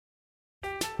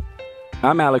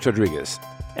I'm Alex Rodriguez.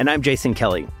 And I'm Jason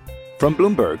Kelly. From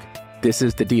Bloomberg, this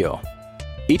is The Deal.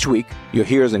 Each week, you'll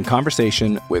hear us in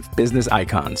conversation with business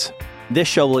icons. This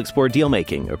show will explore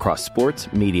deal-making across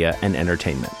sports, media, and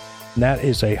entertainment. That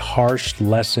is a harsh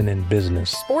lesson in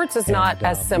business. Sports is not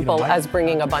as simple as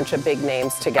bringing a bunch of big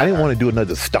names together. I didn't want to do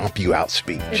another stomp you out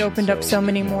speech. It opened up so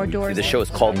many more doors. The show is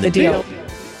called The Deal.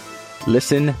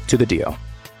 Listen to The Deal.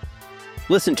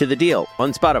 Listen to The Deal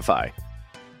on Spotify.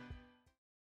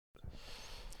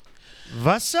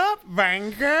 What's up,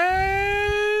 Bangers?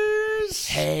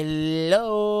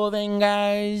 Hello, then,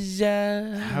 guys.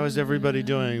 How is everybody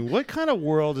doing? What kind of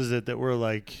world is it that we're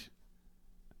like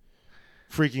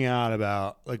freaking out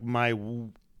about? Like my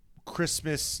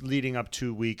Christmas leading up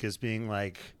to week is being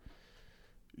like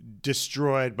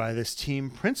destroyed by this team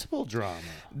principal drama.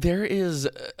 There is,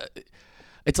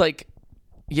 it's like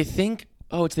you think,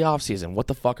 oh, it's the off season. What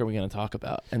the fuck are we going to talk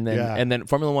about? And then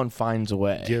Formula One finds a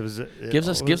way. Gives us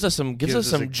some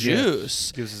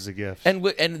juice. Gives us a gift. And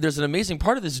there's an amazing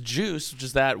part of this juice, which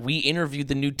is that we interviewed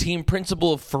the new team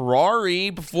principal of Ferrari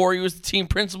before he was the team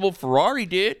principal Ferrari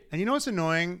did. And you know what's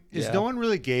annoying is no one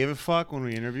really gave a fuck when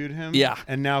we interviewed him. Yeah.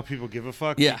 And now people give a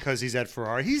fuck because he's at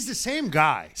Ferrari. He's the same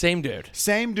guy. Same dude.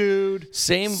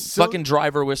 Same fucking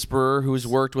driver whisperer who's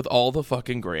worked with all the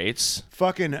fucking greats.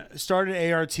 Fucking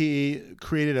started ART,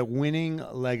 created a winning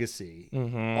legacy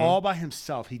all by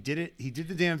himself. He did it. He did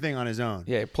the damn thing on his own.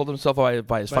 Yeah, he pulled himself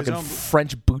by his fucking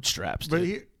French bootstraps.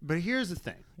 Dude. But here's the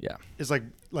thing. Yeah. It's like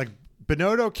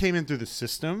Binotto came in through the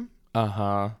system.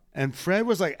 And Fred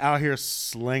was like out here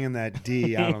slinging that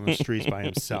D out on the streets by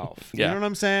himself. You know what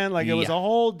I'm saying? Like it was a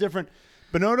whole different.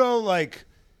 Binotto like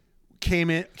came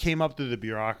up through the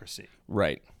bureaucracy.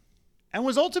 Right. And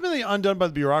was ultimately undone by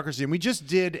the bureaucracy. And we just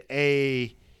did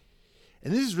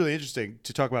and this is really interesting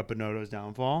to talk about Binotto's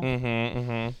downfall.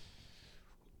 And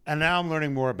now I'm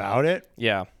learning more about it.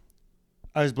 Yeah.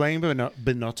 I was blaming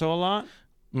Binotto a lot,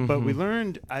 but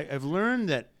I've learned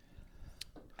that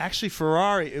actually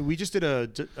Ferrari, we just did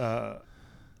a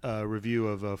review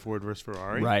of Ford versus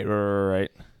Ferrari. Right.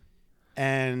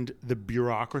 And the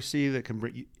bureaucracy that can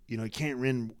bring, you can't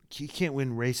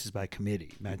win races by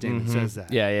committee. Matt Damon says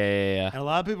that. Yeah. And a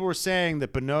lot of people were saying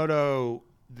that Binotto,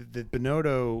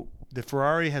 the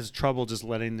Ferrari has trouble just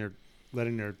letting their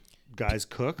guys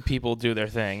cook. People do their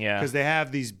thing, yeah. Because they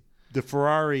have the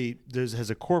Ferrari has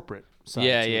a corporate side.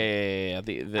 Yeah.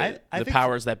 The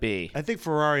powers that be. I think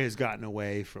Ferrari has gotten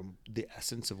away from the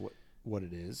essence of what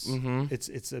it is.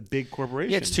 It's a big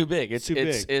corporation. Yeah, it's too big. It's too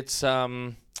big. It's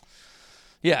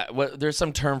there's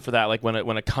some term for that. Like when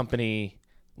a company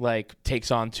like takes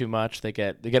on too much, they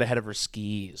get ahead of her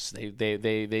skis. They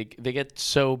get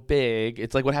so big.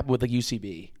 It's like what happened with the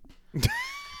UCB.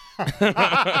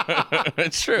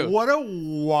 It's true. What a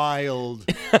wild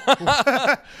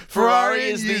Ferrari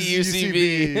is the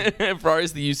UCB. Ferrari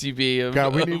is the UCB of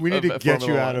God, we need to get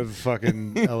you out One. of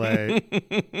fucking LA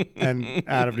and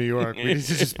out of New York. We need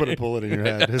to just put a bullet in your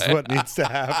head. Is what needs to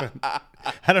happen.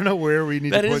 I don't know where we need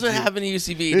to put you. That is what happened to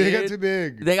UCB. They got too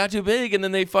big. They got too big, and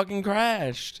then they fucking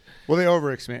crashed. Well, they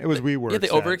overexpended. It was WeWork. Yeah, they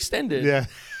overextended. Yeah.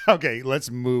 Okay,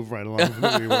 let's move right along from the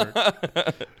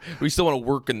WeWork. We still want to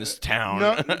work in this town.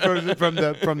 No, from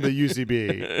the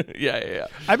UCB. Yeah.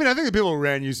 I mean, I think the people who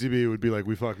ran UCB would be like,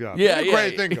 "We fucked up." Yeah,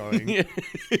 great thing going.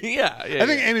 yeah. I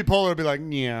think Amy Poehler would be like,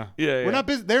 "Yeah, we're not.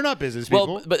 They're not business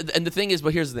people." Well, but the thing is,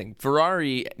 here's the thing: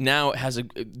 Ferrari now has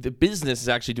the business is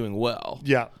actually doing well.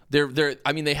 Yeah. They're.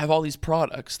 I mean, they have all these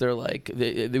products. They're like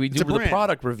we do the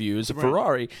product reviews of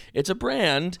Ferrari. It's a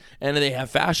brand, and they have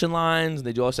fashion lines. And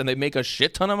they do all this, and they make a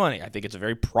shit ton of money. I think it's a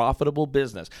very profitable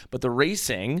business. But the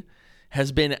racing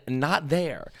has been not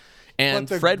there. And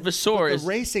Fred Vasseur the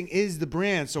racing is the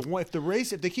brand. So if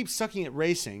they keep sucking at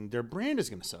racing, their brand is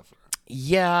going to suffer.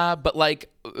 Yeah, but like,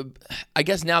 I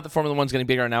guess now that Formula One's getting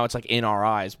bigger, now it's like in our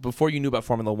eyes. Before you knew about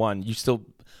Formula One, you still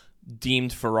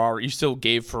deemed Ferrari. You still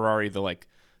gave Ferrari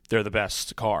they're the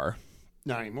best car.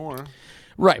 Not anymore.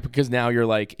 Right, because now you're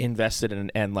like invested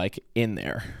and like in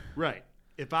there. Right.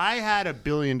 If I had $1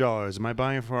 billion, am I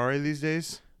buying a Ferrari these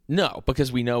days? No, because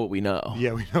we know what we know.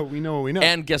 Yeah, we know what we know.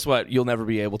 And guess what? You'll never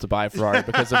be able to buy a Ferrari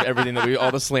because of everything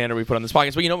all the slander we put on this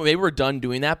podcast. But maybe we're done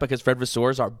doing that because Fred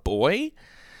Vasseur is our boy.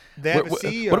 They have a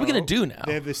CEO. What are we going to do now?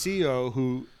 They have the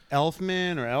CEO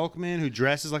Elkman, who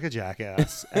dresses like a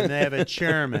jackass, and they have a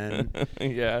chairman.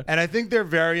 Yeah. And I think they're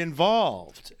very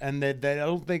involved. And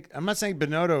I'm not saying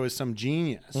Binotto is some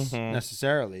genius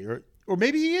necessarily, or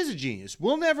maybe he is a genius.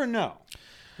 We'll never know,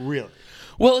 really.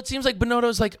 Well, it seems like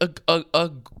Binotto's like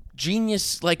a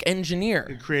genius like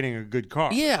engineer creating a good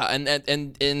car. Yeah, and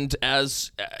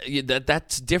as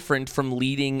that's different from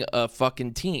leading a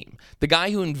fucking team. The guy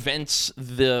who invents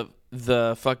the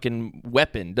fucking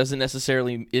weapon is not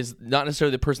necessarily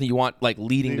the person you want like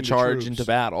leading the charge into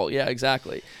battle. Yeah,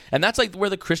 exactly. And that's like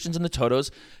where the Christians and the Totos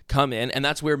come in, and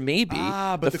that's where maybe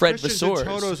but the Fred Christians Vasseurs and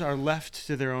Totos are left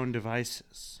to their own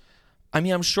devices. I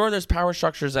mean, I'm sure there's power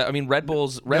structures that, I mean, Red Bull.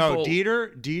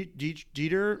 Dieter,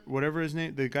 whatever his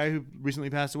name, the guy who recently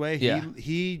passed away,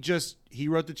 he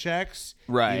wrote the checks.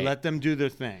 Right. He let them do their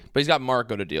thing. But he's got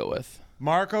Marco to deal with.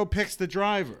 Marco picks the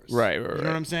drivers. Right. You know what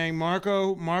I'm saying?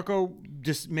 Marco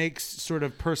just makes sort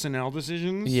of personnel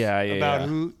decisions. About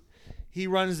who he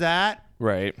runs that.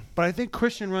 Right. But I think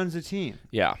Christian runs the team.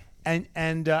 Yeah.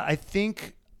 And I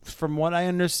think, from what I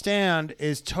understand,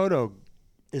 is Toto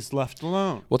is left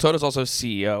alone. Well, Toto's also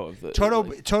CEO of the...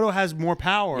 Toto has more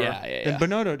power than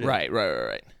Bonotto did.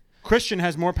 Right. Christian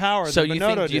has more power than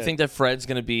Bonotto did. Do you think that Fred's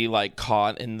going to be like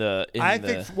caught in the...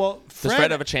 does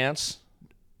Fred have a chance?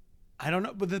 I don't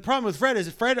know. But the problem with Fred is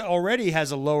Fred already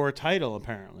has a lower title,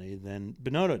 apparently, than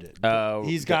Bonotto did.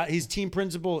 He's team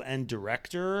principal and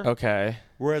director. Okay.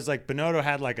 Whereas like Bonotto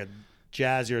had like a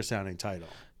jazzier sounding title.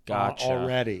 Gotcha.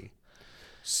 Already.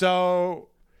 So...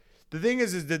 The thing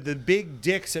is that the big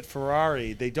dicks at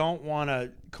Ferrari, they don't want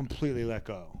to completely let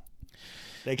go.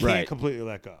 They can't completely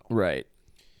let go. Right.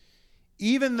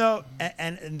 Even though,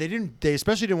 and they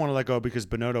especially didn't want to let go because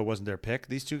Bonotto wasn't their pick.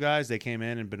 These two guys, they came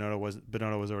in and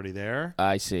Bonotto was already there.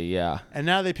 I see, yeah. And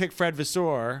now they pick Fred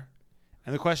Vasseur.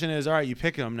 And the question is, all right, you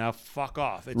pick him, now fuck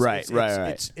off. Right.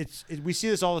 We see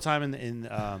this all the time in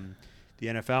the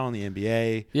NFL and the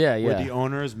NBA. Where the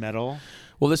owners meddle.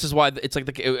 Well, this is why it's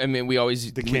like we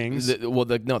always the Kings.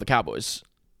 The Cowboys.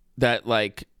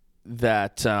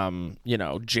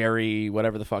 Jerry,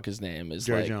 whatever the fuck his name is,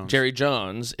 Jerry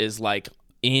Jones is like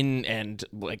in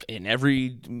every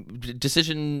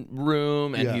decision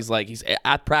room, and he's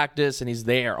at practice and he's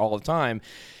there all the time.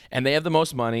 And they have the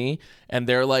most money, and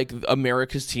they're like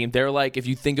America's team. They're like, if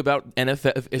you think about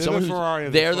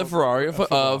NFL, they're the Ferrari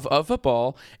of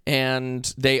football,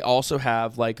 and they also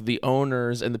have like the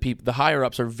owners and the people, the higher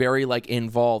ups are very like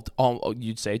involved.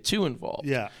 You'd say too involved.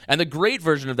 Yeah. And the great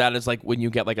version of that is like when you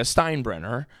get like a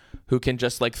Steinbrenner who can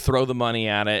just like throw the money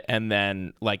at it and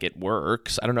then like it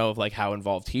works. I don't know like how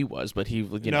involved he was, but he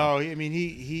know. I mean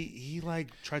he like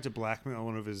tried to blackmail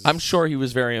one of his. I'm sure he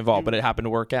was very involved, but it happened to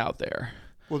work out there.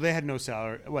 Well, they had no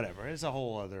salary. Whatever. It's a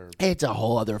whole other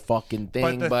fucking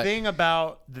thing. But the thing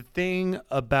about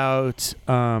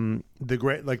the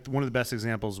great, like one of the best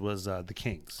examples was the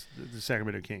Kings, the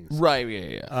Sacramento Kings. Right.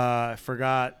 Yeah. I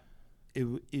forgot. It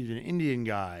was an Indian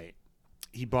guy.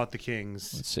 He bought the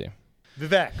Kings. Let's see.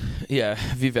 Vivek. Yeah,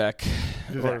 Vivek.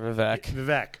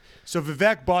 So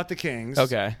Vivek bought the Kings.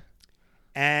 Okay.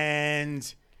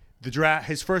 And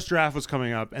his first draft was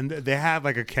coming up, and they have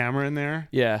like a camera in there.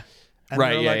 Yeah. And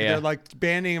they're like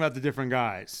banding about the different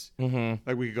guys. Mm-hmm.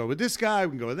 Like we could go with this guy,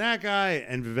 we can go with that guy,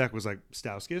 and Vivek was like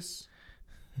Stauskas.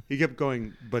 He kept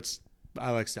going, but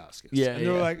I like Stauskas. Yeah, and they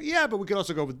were like, yeah, but we could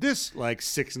also go with this like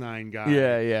 6'9" guy.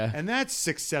 Yeah. And that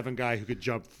 6'7" guy who could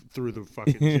jump through the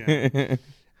fucking gym.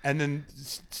 And then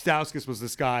Stauskas was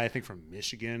this guy, I think from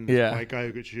Michigan, white guy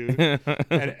who could shoot.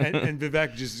 and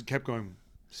Vivek just kept going.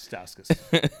 Stauskas.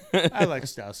 I like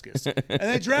Stauskas. And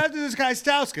they drafted this guy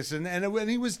Stauskas, and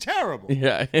he was terrible.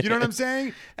 Yeah. You know what I'm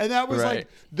saying? And that was like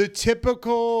the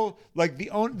typical, like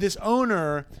this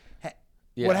owner.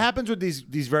 Yeah. What happens with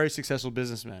these very successful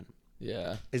businessmen?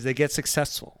 Yeah. Is they get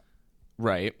successful.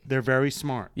 Right. They're very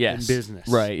smart in business.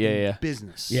 Right. Yeah.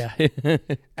 Business. Yeah.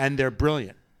 And they're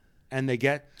brilliant. And they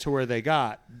get to where they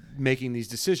got making these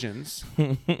decisions.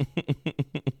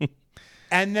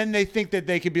 And then they think that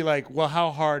they could be like, well,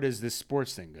 how hard is this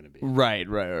sports thing going to be? Right.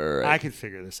 I could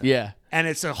figure this out. Yeah. And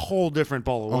it's a whole different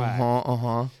ball of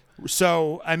wax.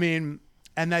 So, I mean,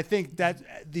 and I think that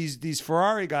these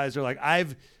Ferrari guys are like, I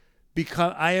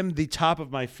am the top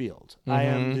of my field. Mm-hmm. I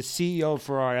am the CEO of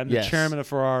Ferrari. I'm the chairman of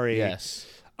Ferrari. Yes.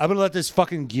 I'm going to let this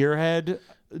fucking gearhead do,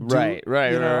 Right.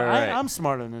 I'm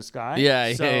smarter than this guy.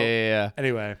 Yeah.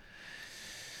 Anyway.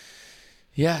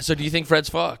 Yeah. So do you think Fred's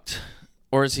fucked?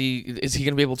 Or is he going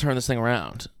to be able to turn this thing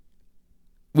around?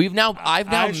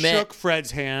 I shook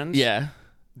Fred's hand. Yeah.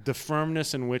 The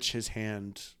firmness in which his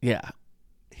hand. Yeah.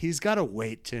 He's got a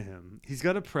weight to him. He's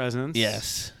got a presence.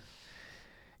 Yes.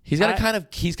 He's got a kind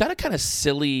of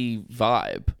silly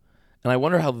vibe, and I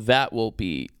wonder how that will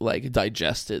be like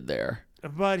digested there.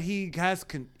 But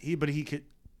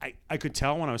I could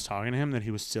tell when I was talking to him that he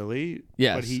was silly.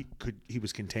 Yes. But he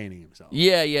was containing himself.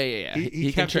 Yeah.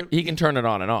 He can turn it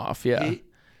on and off. Yeah.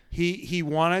 He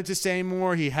wanted to say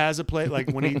more. He has a play like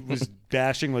when he was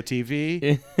bashing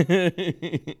Latifi.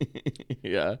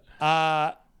 Yeah.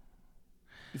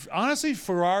 Honestly,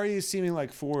 Ferrari is seeming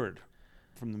like Ford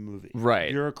from the movie.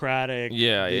 Right. Bureaucratic.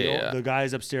 Yeah. The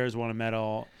guys upstairs want a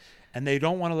medal, and they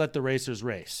don't want to let the racers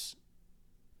race.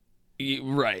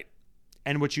 Right.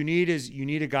 And what you need is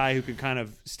a guy who can kind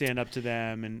of stand up to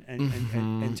them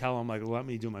and tell them, like, let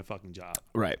me do my fucking job.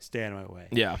 Right. Stay out of my way.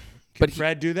 Yeah. Can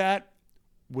Fred do that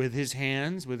with his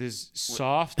hands, with his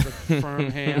soft, but firm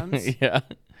hands? Yeah.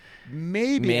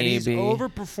 Maybe. And he's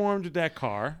overperformed with that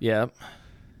car. Yeah.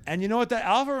 And you know what? The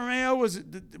Alfa Romeo was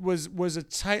a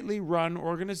tightly run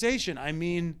organization. I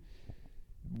mean,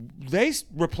 they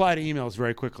reply to emails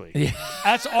very quickly. Yeah.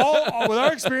 That's all. With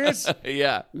our experience,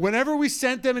 yeah. Whenever we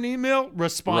sent them an email,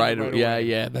 responded right away.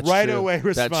 Yeah, that's right true. away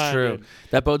responded. That's true.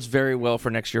 That bodes very well for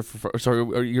next year.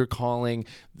 Or you're calling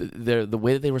the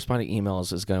way that they respond to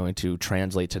emails is going to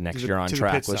translate to next year on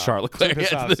track with Charles Leclerc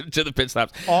to the pit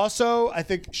stops. Also, I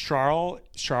think Charles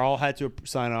had to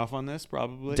sign off on this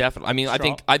probably. Definitely. I mean,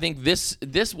 I think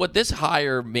this what this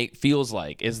hire feels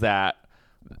like is that.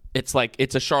 It's like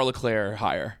it's a Charles Leclerc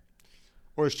hire,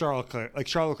 or Charles Leclerc. Like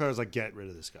Charles Leclerc is like, get rid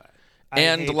of this guy,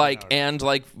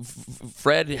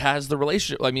 Fred has the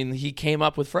relationship. I mean, he came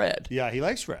up with Fred. Yeah, he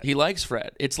likes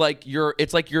Fred. It's like you're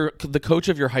the coach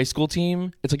of your high school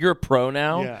team. It's like you're a pro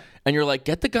now, and you're like,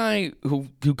 get the guy who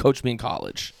coached me in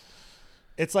college.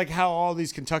 It's like how all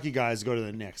these Kentucky guys go to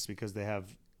the Knicks because they have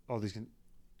all these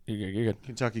you're good.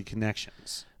 Kentucky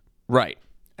connections, right?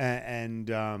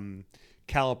 And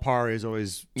Calipari is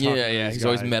always he's guys.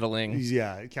 Always meddling.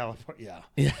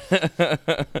 Calipari,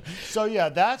 So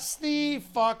that's the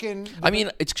fucking. I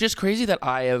mean, it's just crazy that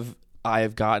I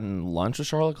have gotten lunch with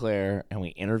Charles Leclerc and we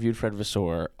interviewed Fred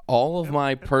Vasseur. All of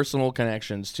my personal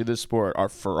connections to this sport are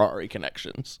Ferrari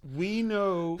connections. We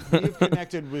know we've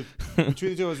connected with between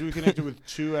the two of us. We've connected with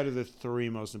 2 out of the 3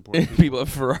 most important people at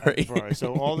Ferrari.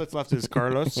 So all that's left is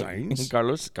Carlos Sainz.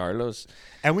 Carlos.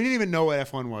 And we didn't even know what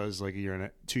F1 was like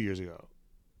 2 years ago.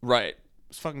 Right.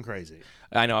 It's fucking crazy.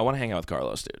 I know. I want to hang out with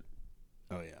Carlos, dude.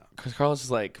 Oh, yeah. Because Carlos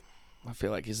is like, I feel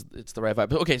like it's the right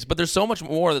vibe. Okay, but there's so much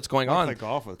more that's going on. Play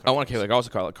golf with Carlos. I want to play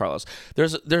golf with Carlos.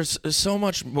 There's so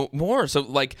much more. So,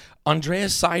 like,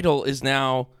 Andreas Seidel is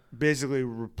now... basically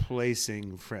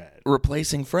replacing Fred.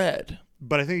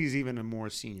 But I think he's even a more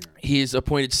senior. He's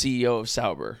appointed CEO of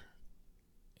Sauber.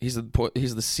 He's the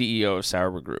CEO of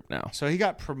Sauber Group now. So he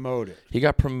got promoted.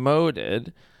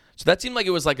 So that seemed like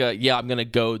it was like I'm going to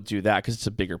go do that because it's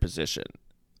a bigger position.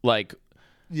 Like,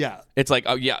 yeah. It's like,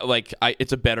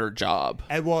 it's a better job.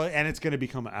 And it's going to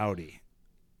become Audi.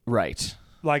 Right.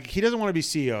 Like, he doesn't want to be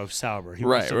CEO of Sauber. He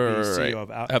wants to be CEO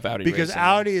of Audi. Because racing.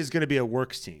 Audi is going to be a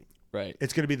works team. Right.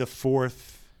 It's going to be the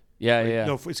 4th. Yeah.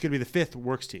 No, it's going to be the 5th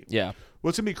works team. Yeah.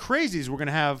 What's going to be crazy is we're going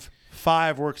to have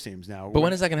 5 works teams now. But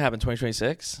when is that going to happen?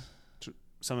 2026?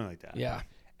 Something like that. Yeah.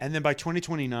 And then by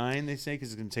 2029, they say, because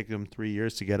it's going to take them 3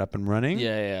 years to get up and running.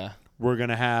 Yeah. We're going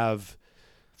to have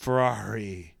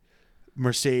Ferrari,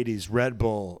 Mercedes, Red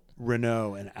Bull,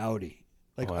 Renault, and Audi.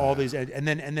 Like all these, and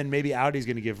then maybe Audi's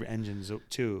going to give engines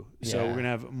too. So we're going to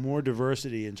have more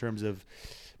diversity in terms of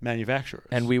manufacturers.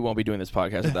 And we won't be doing this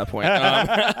podcast at that point.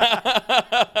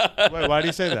 Wait, why do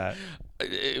you say that?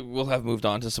 We'll have moved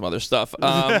on to some other stuff.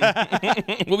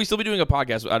 Will we still be doing a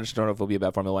podcast? I just don't know if it'll be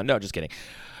about Formula One. No, just kidding.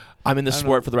 I'm in the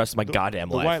sport for the rest of my goddamn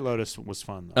life. The White Lotus was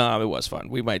fun, though. It was fun.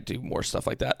 We might do more stuff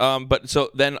like that. But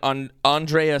so then on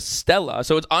Andrea Stella.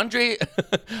 So it's Andrea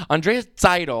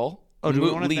Seidel. Oh, do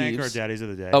we want to thank our daddies of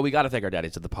the day? Oh, we got to thank our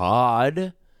daddies of the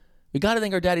pod. We got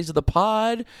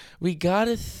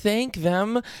to thank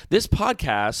them. This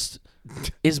podcast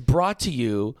is brought to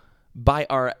you by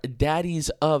our daddies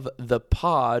of the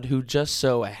pod, who just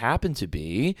so happen to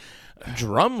be,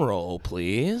 drum roll,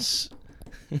 please.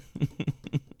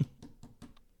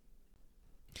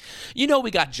 You know,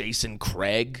 we got Jason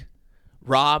Craig,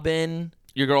 Robin,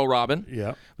 your girl Robin.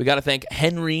 Yeah. We got to thank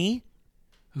Henry,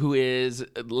 who is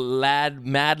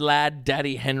mad lad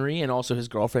daddy Henry, and also his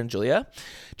girlfriend Julia,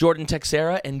 Jordan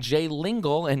Texera, and Jay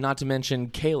Lingle, and not to mention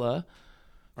Kayla,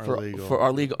 for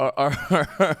our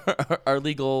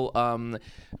legal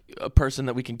person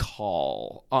that we can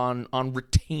call on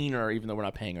retainer, even though we're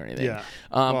not paying her anything. Yeah.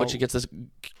 But she gets this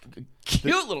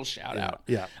cute little shout out.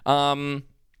 Yeah.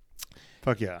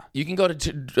 Fuck yeah. You can go to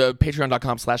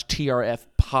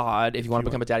patreon.com/TRFpod if you want to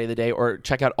become a daddy of the day, or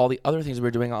check out all the other things we're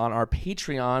doing on our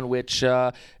Patreon, which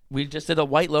we just did a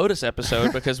White Lotus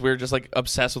episode because we're just like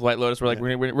obsessed with White Lotus. We're like,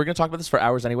 we're going to talk about this for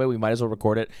hours anyway. We might as well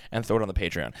record it and throw it on the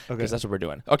Patreon because that's what we're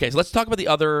doing. Okay, so let's talk about the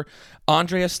other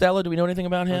Andrea Stella. Do we know anything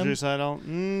about him? Andrea Seidel?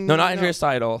 No, not Andrea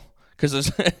Seidel.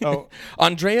 because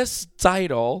Andreas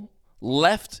Seidel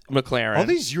left McLaren. All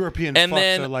these European and fucks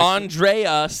then are like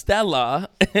Andrea Stella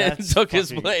took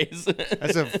his place.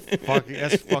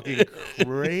 That's fucking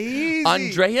crazy.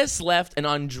 Andreas left and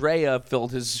Andrea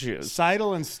filled his shoes.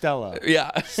 Seidel and Stella.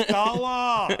 Yeah.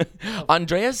 Stella.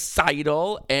 Andreas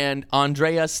Seidel and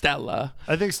Andrea Stella.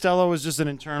 I think Stella was just an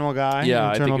internal guy.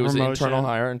 Yeah, I think it was promotion. an internal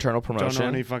hire, internal promotion. Don't know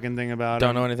any fucking thing about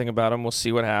Don't know anything about him. We'll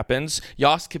see what happens.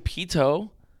 Jos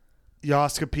Capito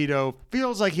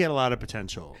feels like he had a lot of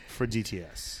potential for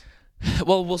DTS.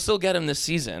 Well, we'll still get him this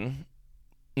season.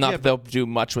 Not that they'll do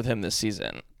much with him this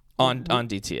season on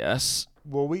DTS.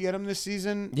 Will we get him this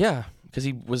season? Yeah, because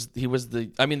he was the.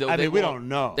 I mean, we don't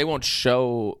know. They won't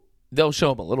show. They'll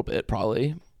show him a little bit,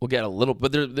 probably. We'll get a little,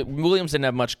 but Williams didn't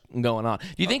have much going on. Do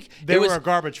you think they were a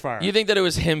garbage fire? You think that it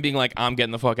was him being like, "I'm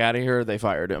getting the fuck out of here"? Or they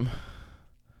fired him.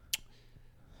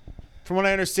 From what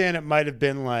I understand, it might have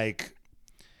been like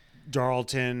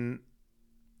Darlton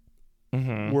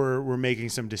were making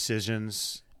some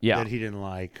decisions that he didn't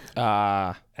like,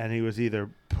 and he was either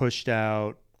pushed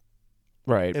out.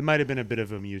 Right. It might have been a bit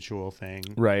of a mutual thing.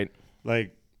 Right.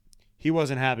 Like he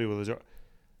wasn't happy with his.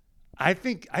 I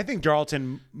think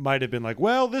Darlton might have been like,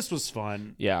 well, this was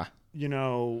fun. Yeah.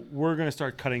 We're going to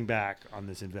start cutting back on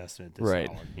this investment. It's right.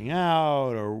 not working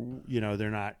out, or they're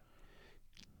not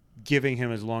giving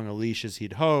him as long a leash as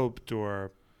he'd hoped,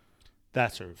 or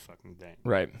that sort of fucking thing.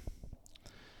 Right.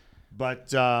 But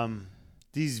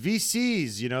these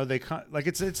VCs, they like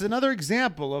it's another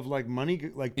example of like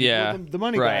money, like the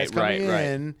money guys coming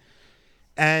in,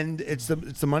 and it's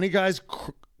the money guys.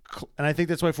 And I think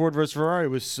that's why Ford versus Ferrari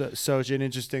was such an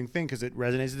interesting thing, because it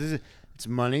resonates. It's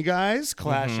money guys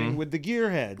clashing with the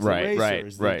gearheads, the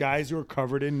racers, the guys who are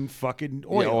covered in fucking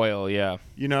oil. Yeah, oil,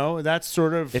 yeah. That's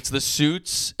sort of... It's the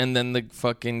suits and then the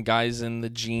fucking guys in the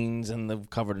jeans and the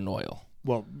covered in oil.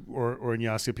 Well, or in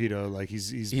Jos Capito, like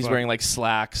he's wearing like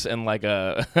slacks and like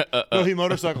a... No, he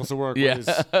motorcycles to work. Yeah, with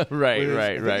his,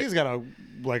 right. He's got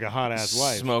a hot ass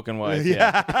wife, smoking wife.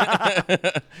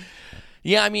 Yeah.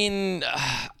 Yeah, I mean,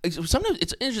 sometimes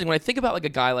it's interesting when I think about like a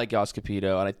guy like Jos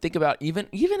Capito, and I think about even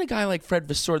a guy like Fred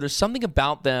Vasseur. There's something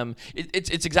about them.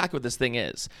 It's exactly what this thing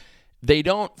is. They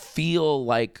don't feel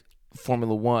like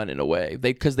Formula One in a way,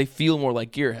 because they feel more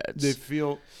like gearheads. They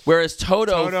feel. Whereas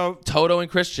Toto and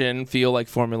Christian feel like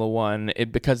Formula One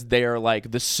because they are like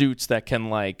the suits that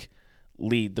can like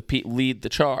lead the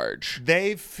charge.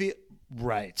 They feel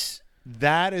right.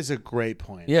 That is a great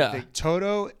point. Yeah, I think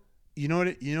Toto. You know what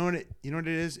it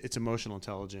is? It's emotional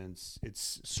intelligence.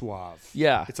 It's suave.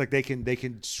 Yeah. It's like they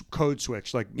can code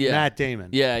switch, like Matt Damon.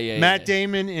 Yeah. Matt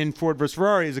Damon in Ford vs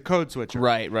Ferrari is a code switcher.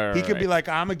 Right. He could be like,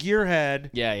 I'm a gearhead.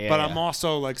 But I'm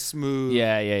also like smooth.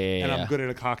 Yeah. And I'm good at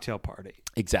a cocktail party.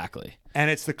 Exactly. And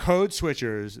it's the code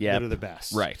switchers that are the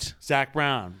best. Right. Zach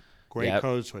Brown. Great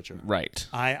code switcher. Right.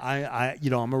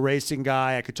 I'm a racing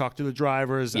guy. I could talk to the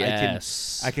drivers.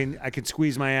 Yes. I can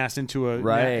squeeze my ass into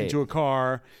a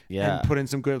car and put in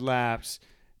some good laps.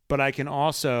 But I can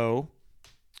also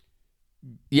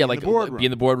be in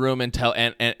the boardroom and tell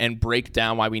and break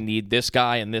down why we need this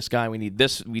guy and this guy. We need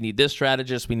this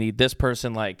strategist. We need this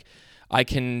person. Like, I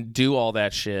can do all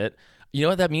that shit. You know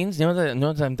what that means? You know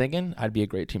what I'm thinking? I'd be a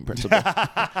great team principal.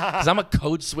 Because I'm a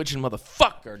code switching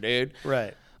motherfucker, dude.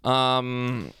 Right.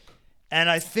 And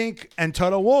I think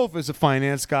Toto Wolff is a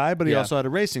finance guy, but he also had a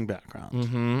racing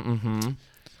background.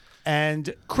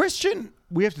 And Christian,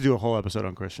 we have to do a whole episode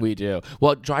on Christian. We do.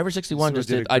 Well, Driver 61 just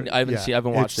did. I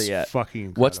haven't watched it yet. Fucking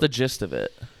incredible. What's the gist of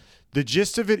it? The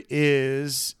gist of it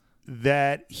is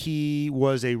that he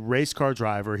was a race car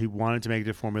driver. He wanted to make it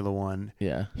to Formula One.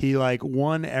 Yeah. He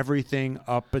won everything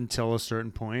up until a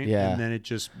certain point. Yeah. And then it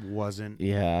just wasn't.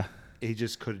 Yeah. He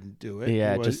just couldn't do it.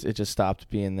 Yeah, it just stopped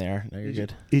being there. No, you're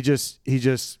good. He just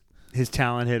his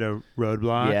talent hit a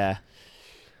roadblock. Yeah.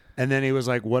 And then he was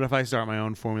like, what if I start my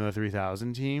own Formula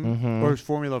 3000 team? Or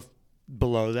Formula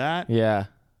below that? Yeah.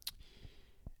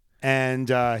 And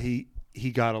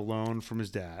he got a loan from his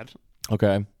dad.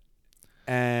 Okay.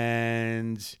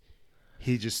 And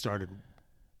he just started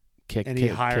he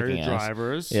hired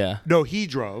drivers. Yeah. No, he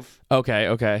drove.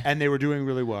 Okay. And they were doing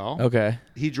really well. Okay.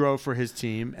 He drove for his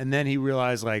team, and then he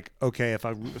realized, like, okay, if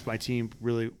my team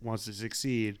really wants to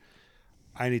succeed,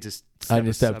 I need to step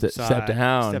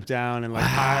down and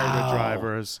hire the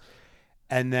drivers.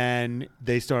 And then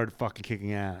they started fucking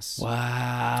kicking ass.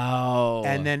 Wow.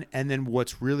 And then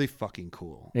what's really fucking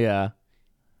cool? Yeah.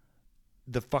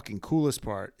 The fucking coolest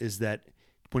part is that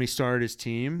when he started his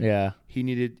team, he had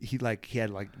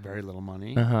very little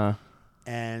money.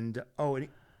 And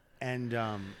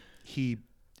he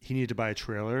needed to buy a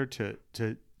trailer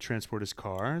to transport his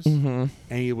cars, and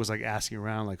he was like asking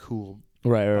around like who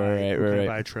can I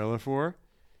buy a trailer for,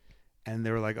 and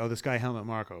they were like, oh, this guy Helmut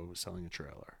Marko was selling a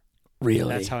trailer. Really?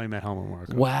 And that's how he met Helmut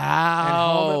Marko. Wow.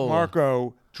 And Helmut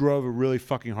Marko drove a really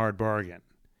fucking hard bargain,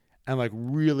 and like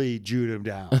really Jewed him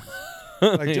down.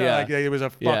 Like it was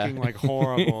a fucking like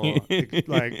horrible,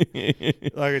 like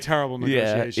a terrible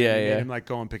negotiation. Yeah. He made him like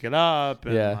go and pick it up,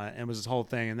 and it was this whole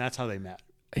thing, and that's how they met.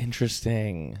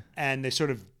 Interesting. And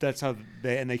that's how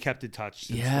they kept in touch.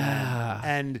 Since Yeah. then.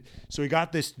 And so he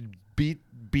got this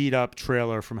beat up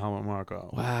trailer from Helmut Marko.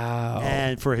 Wow.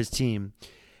 And for his team,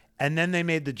 and then they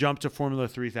made the jump to Formula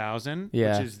 3000, which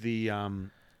is the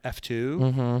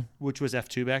F2, which was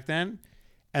F2 back then,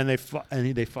 and they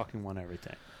fucking won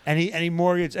everything. And he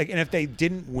mortgaged, like, and if they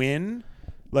didn't win,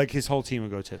 like his whole team would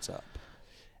go tits up.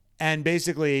 And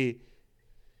basically,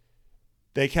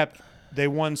 they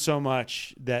won so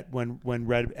much that when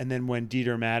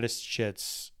Dieter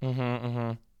Mateschitz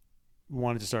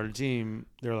wanted to start a team,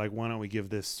 they're like, why don't we give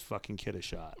this fucking kid a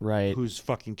shot? Right. Who's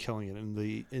fucking killing it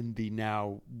in the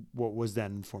now what was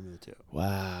then Formula 2.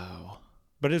 Wow.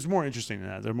 But it's more interesting than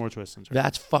that. There are more twists and turns.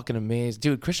 That's fucking amazing,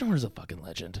 dude. Christian Horner's a fucking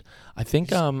legend. I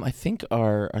think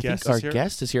our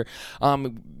guest is here.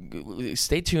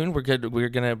 Stay tuned. We're good. We're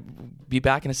gonna be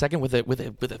back in a second with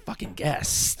a fucking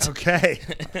guest. Okay.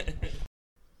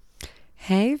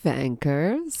 Hey,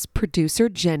 Vankers. Producer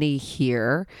Jenny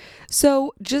here.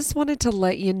 So just wanted to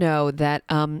let you know that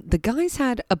the guys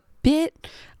had a bit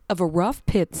of a rough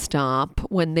pit stop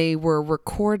when they were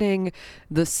recording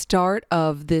the start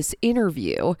of this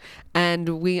interview,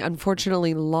 and we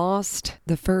unfortunately lost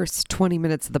the first 20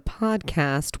 minutes of the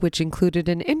podcast, which included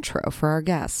an intro for our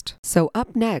guest. So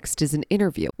up next is an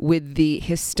interview with the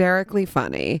hysterically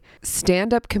funny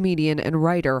stand-up comedian and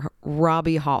writer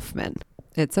Robby Hoffman.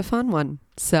 It's a fun one,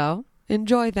 so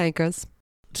enjoy, Thankers.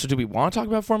 So do we want to talk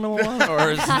about Formula One,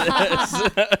 or is this?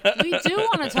 We do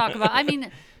want to talk about. I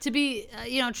mean, to be,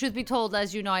 truth be told,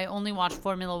 as you know, I only watched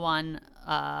Formula One,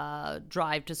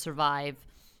 Drive to Survive,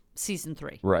 season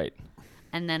 3. Right.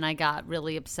 And then I got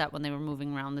really upset when they were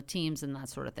moving around the teams and that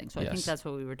sort of thing. So I think that's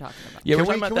what we were talking about. Yeah, we're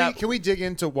talking about that. Can we dig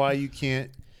into why you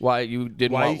can't? Why you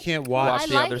can't watch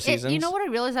the other seasons? You know what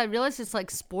I realized? I realized it's like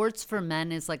sports for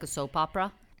men is like a soap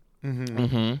opera.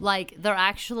 Like they're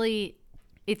actually.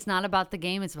 It's not about the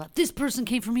game. It's about this person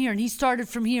came from here and he started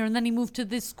from here and then he moved to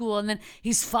this school and then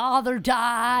his father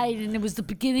died and it was the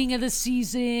beginning of the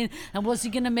season and was he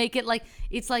going to make it? Like,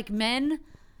 it's like men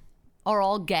are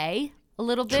all gay a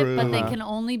little bit, True. but they can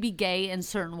only be gay in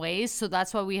certain ways. So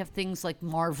that's why we have things like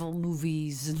Marvel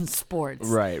movies and sports.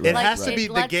 Right. It has to be,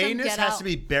 the gayness has to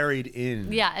be buried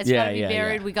in. Yeah, it's got to be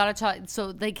buried. We got to talk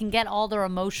so they can get all their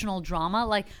emotional drama.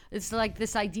 Like, it's like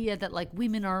this idea that like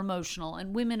women are emotional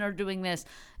and women are doing this,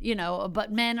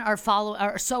 but men are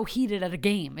so heated at a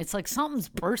game. It's like something's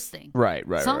bursting. Right.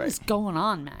 Something's going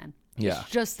on, man. Yeah.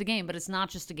 It's just a game, but it's not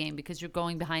just a game because you're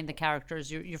going behind the characters.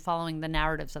 You're following the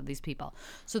narratives of these people.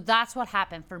 So that's what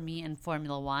happened for me in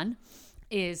Formula One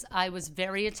is I was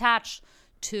very attached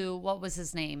to, what was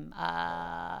his name?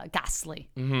 Gasly.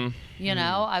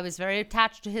 I was very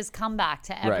attached to his comeback,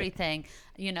 to everything.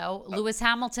 Lewis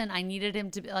Hamilton, I needed him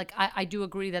to be like, I do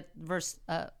agree that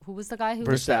who was the guy who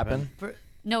Verstappen.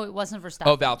 No, it wasn't Verstappen.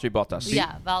 Oh, Valtteri Bottas.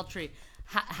 Yeah, Valtteri.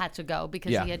 Had to go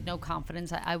because he had no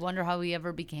confidence. I wonder how he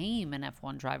ever became an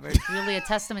F1 driver. It's really a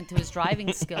testament to his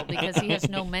driving skill because he has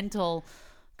no mental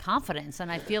confidence. And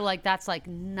I feel like that's like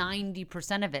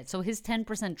 90% of it. So his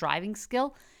 10% driving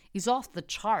skill is off the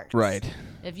charts. Right.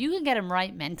 If you can get him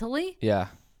right mentally. Yeah.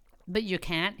 But you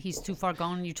can't. He's too far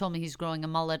gone. You told me he's growing a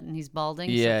mullet and he's balding.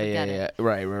 Yeah.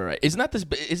 Right.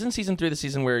 Isn't season 3 the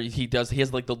season where he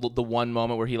has like the one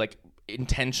moment where he like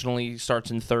intentionally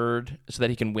starts in third so that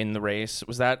he can win the race?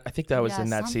 Was that? I think that was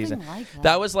in that season. Like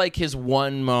that was like his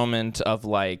one moment of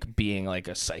like being like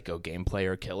a psycho game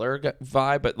player killer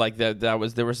vibe, but like there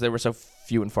were so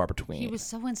few and far between. He was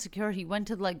so insecure. He went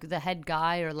to like the head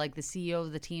guy or like the CEO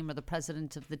of the team or the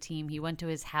president of the team. He went to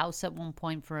his house at one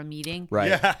point for a meeting. Right.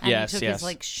 Yeah. And he took his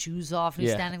like shoes off and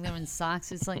he's standing there in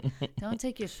socks. It's like, don't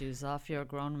take your shoes off. You're a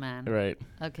grown man. Right.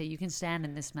 Okay, you can stand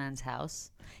in this man's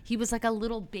house. He was like a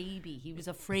little baby. He was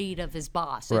afraid of his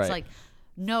boss. Right. It's like,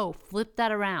 no, flip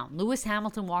that around. Lewis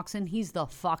Hamilton walks in. He's the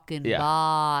fucking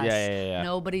boss. Yeah.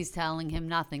 Nobody's telling him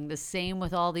nothing. The same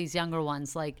with all these younger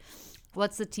ones. Like,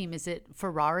 what's the team? Is it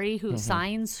Ferrari? Who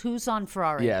Sainz? Who's on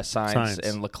Ferrari? Yeah, Sainz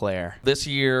and Leclerc. This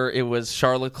year, it was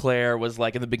Charles Leclerc was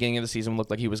like in the beginning of the season looked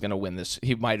like he was going to win this.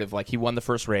 He might have he won the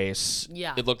first race.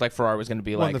 Yeah. It looked like Ferrari was going to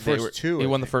be like the first two. He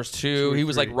won the first two. He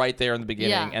was like right there in the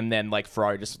beginning, Yeah. and then like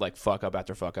Ferrari just like fuck up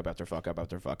after fuck up after fuck up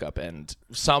after fuck up, and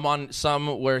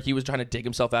some where he was trying to dig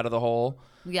himself out of the hole.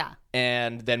 Yeah.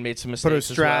 And then made some mistakes. But it was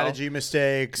strategy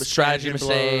mistakes. Strategy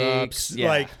mistakes. Yeah.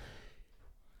 Like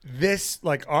this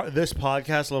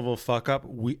podcast level of fuck up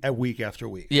week after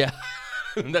week. Yeah.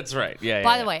 That's right. Yeah.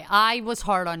 By the way, I was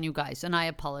hard on you guys, and I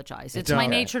apologize. It's my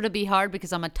nature to be hard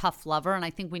because I'm a tough lover, and I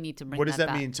think we need to bring What does that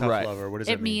back. mean, tough lover? What does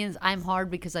that mean? It means I'm hard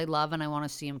because I love and I want to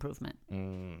see improvement.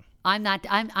 I'm not.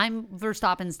 I'm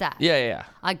Verstappen's dad. Yeah.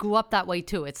 I grew up that way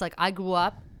too. It's like I grew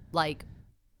up like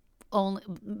only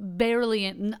barely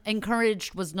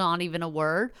encouraged was not even a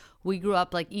word. We grew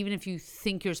up like even if you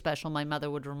think you're special, my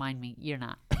mother would remind me you're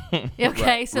not.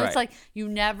 Okay, so it's like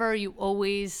you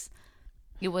always.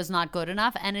 It was not good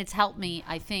enough, and it's helped me,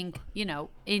 I think,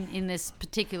 in this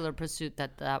particular pursuit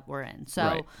that we're in.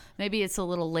 So maybe it's a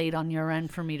little late on your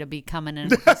end for me to be coming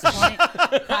in at this point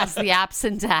as the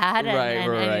absent dad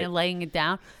and you're laying it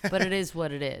down, but it is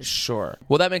what it is. Sure.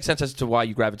 Well, that makes sense as to why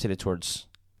you gravitated towards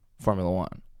Formula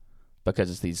One.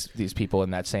 Because it's these people in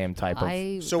that same type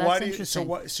of. So why do you?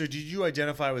 So did you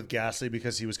identify with Gasly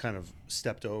because he was kind of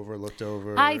looked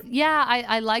over?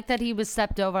 I like that he was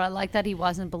stepped over. I like that he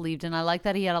wasn't believed in. I like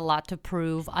that he had a lot to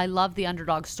prove. I love the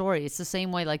underdog story. It's the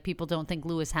same way like people don't think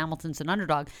Lewis Hamilton's an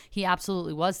underdog. He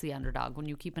absolutely was the underdog. When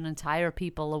you keep an entire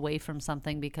people away from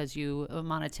something because you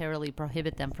monetarily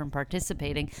prohibit them from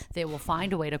participating, they will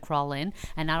find a way to crawl in,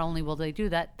 and not only will they do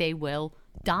that, they will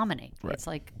dominate. It's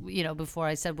like before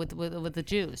I said with the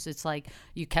Jews, it's like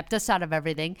you kept us out of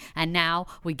everything, and now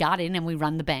we got in and we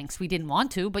run the banks. We didn't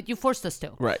want to, but you forced us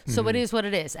to. Right. So it is what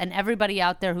it is. And everybody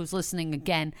out there who's listening,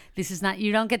 again, this is not.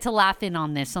 You don't get to laugh in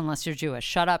on this unless you're Jewish.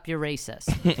 Shut up, you're racist.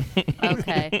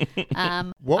 Okay.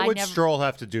 What would Stroll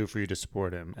have to do for you to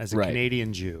support him as a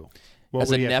Canadian Jew? As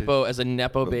a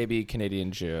Nepo baby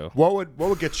Canadian Jew. What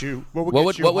would get you? What would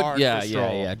get you hard for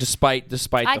Stroll? Yeah. Despite.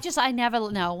 I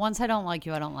never know. Once I don't like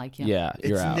you, I don't like you. Yeah,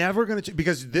 it's out. never going to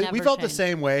because we felt the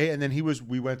same way. And then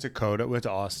we went to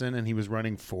Austin, and he was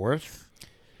running fourth.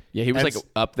 Yeah, he was like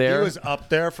up there. He was up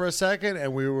there for a second,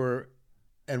 and we were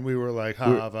like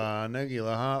Hava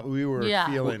Nagila. We were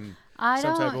feeling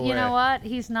some type of way. You know what?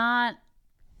 He's not.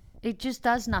 It just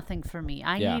does nothing for me.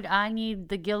 I need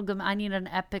the Gilgamesh. I need an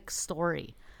epic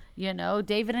story.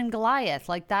 David and Goliath.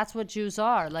 Like that's what Jews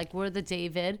are. Like we're the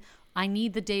David. I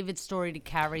need the David story to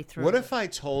carry through. What if I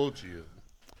told you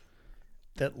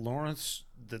that Lawrence,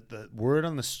 that the word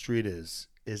on the street is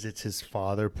it's his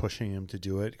father pushing him to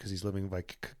do it because he's living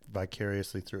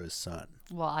vicariously through his son?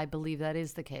 Well, I believe that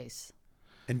is the case.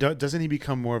 And doesn't he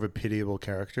become more of a pitiable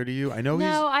character to you? I know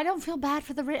I don't feel bad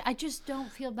for the rich. I just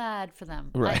don't feel bad for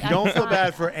them. Right. You don't feel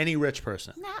bad for any rich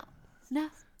person? No,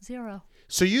 zero.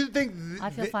 So you think... I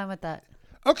feel fine with that.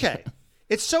 Okay.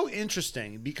 It's so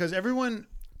interesting because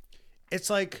it's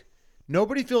like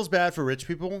nobody feels bad for rich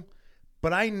people,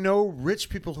 but I know rich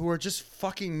people who are just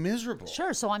fucking miserable.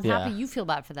 Sure, so I'm happy you feel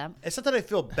bad for them. It's not that I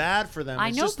feel bad for them. I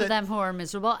know for them who are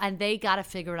miserable, and they got to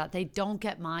figure it out. They don't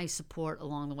get my support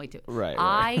along the way, too. Right.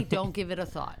 I don't give it a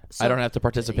thought. So, I don't have to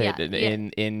participate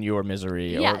in your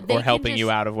misery or helping you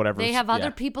out of whatever. They have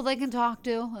other people they can talk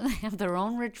to. They have their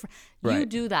own rich friends. You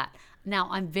do that. Now,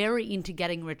 I'm very into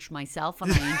getting rich myself,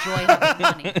 and I enjoy having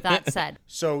money. That said.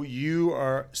 So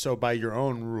by your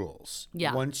own rules,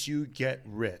 once you get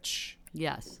rich...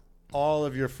 Yes. All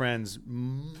of your friends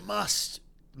must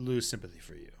lose sympathy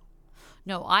for you.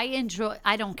 No, I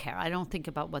don't care. I don't think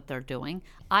about what they're doing.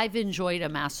 I've enjoyed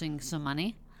amassing some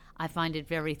money. I find it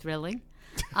very thrilling.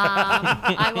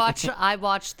 I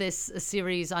watched this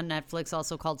series on Netflix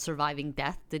also called Surviving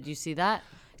Death. Did you see that?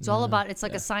 It's all about, it's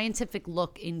like a scientific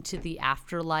look into the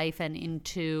afterlife and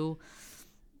into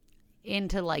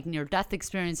like near-death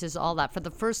experiences, all that. For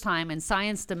the first time, and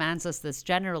science demands us this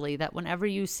generally, that whenever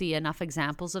you see enough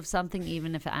examples of something,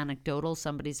 even if anecdotal,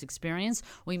 somebody's experience,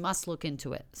 we must look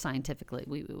into it scientifically.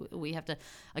 We have to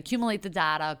accumulate the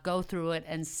data, go through it,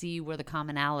 and see where the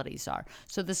commonalities are.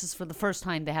 So this is for the first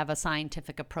time they have a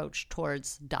scientific approach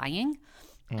towards dying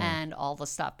and all the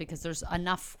stuff, because there's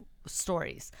enough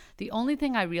stories. The only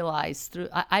thing I realized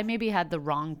I maybe had the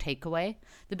wrong takeaway.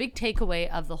 The big takeaway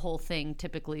of the whole thing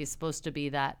typically is supposed to be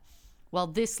that, well,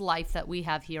 this life that we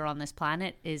have here on this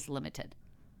planet is limited.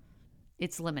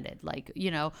 It's limited,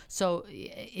 so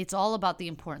it's all about the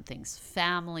important things,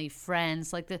 family,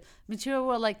 friends, like the material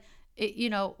world,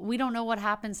 we don't know what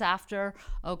happens after,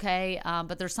 okay,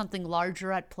 but there's something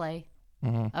larger at play.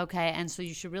 Okay, and so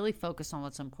you should really focus on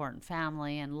what's important,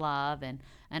 family and love, and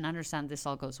understand this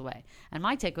all goes away. And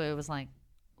my takeaway was like,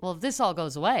 well, if this all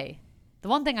goes away, the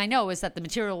one thing I know is that the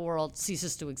material world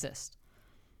ceases to exist.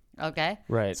 Okay?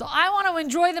 Right. So I want to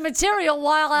enjoy the material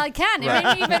while I can. It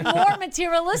made me even more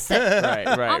materialistic. Right.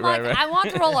 I'm like, I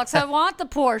want the Rolex. I want the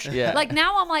Porsche. Yeah. Like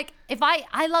now I'm like, if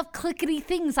I love clickety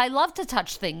things. I love to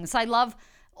touch things. I love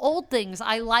old things.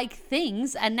 I like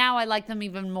things. And now I like them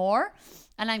even more.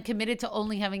 And I'm committed to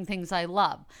only having things I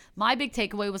love. My big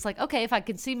takeaway was like, okay, if I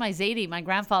could see my Zadie, my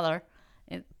grandfather,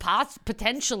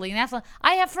 potentially,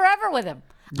 I have forever with him.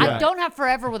 I don't have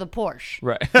forever with a Porsche.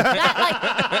 Right. That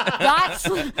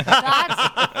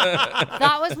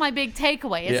was my big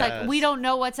takeaway. It's like we don't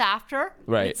know what's after.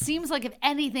 Right. It seems like if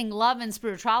anything, love and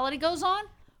spirituality goes on,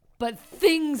 but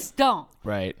things don't.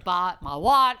 Right. But my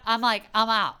what? I'm like, I'm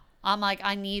out. I'm like,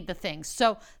 I need the things.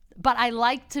 So, but I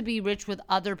like to be rich with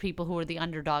other people who are the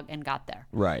underdog and got there.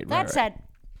 Right. That said,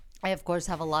 I of course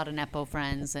have a lot of Nepo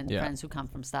friends and friends who come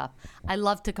from stuff. I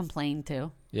love to complain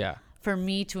too. Yeah. For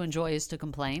me to enjoy is to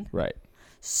complain. Right.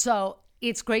 So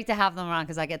it's great to have them around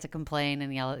because I get to complain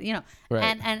and yell,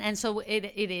 Right. and so it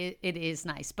is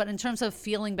nice. But in terms of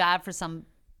feeling bad for some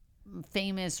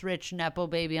famous rich Nepo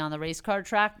baby on the race car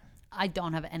track, I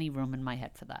don't have any room in my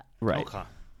head for that. Right. Okay.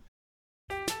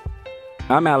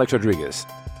 I'm Alex Rodriguez.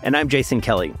 And I'm Jason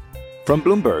Kelly. From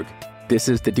Bloomberg, this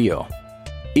is The Deal.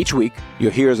 Each week,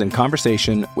 you'll hear us in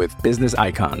conversation with business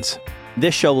icons.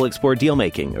 This show will explore deal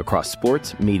making across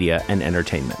sports, media, and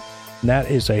entertainment. And that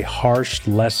is a harsh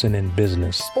lesson in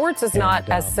business. Sports is not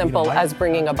as simple as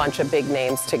bringing a bunch of big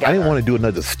names together. I didn't want to do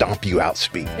another stomp you out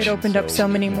speech. It opened up so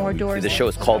many more doors. The show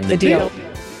is called The Deal.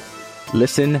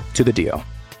 Listen to The Deal.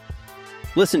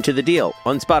 Listen to The Deal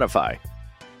on Spotify.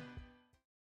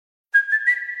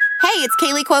 Hey, it's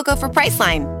Kaylee Cuoco for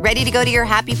Priceline. Ready to go to your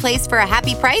happy place for a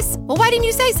happy price? Well, why didn't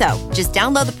you say so? Just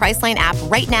download the Priceline app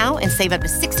right now and save up to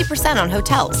 60% on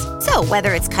hotels. So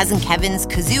whether it's Cousin Kevin's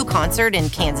Kazoo Concert in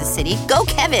Kansas City, go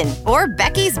Kevin, or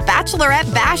Becky's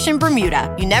Bachelorette Bash in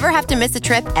Bermuda, you never have to miss a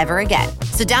trip ever again.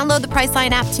 So download the Priceline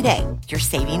app today. Your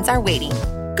savings are waiting.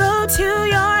 Go to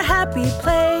your happy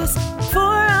place for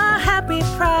a happy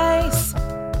price.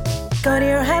 Go to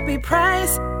your happy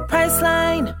price,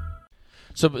 Priceline.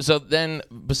 So then,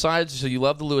 besides, so you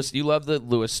love the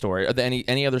Lewis story. Are there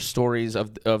any other stories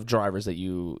of drivers that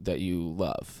you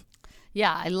love?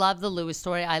 Yeah, I love the Lewis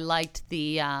story. I liked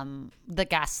the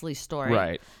Gasly story.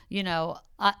 Right.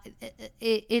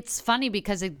 It's funny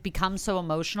because it becomes so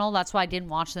emotional. That's why I didn't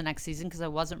watch the next season because I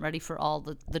wasn't ready for all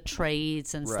the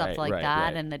trades and stuff like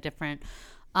that and the different.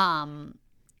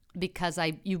 Because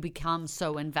you become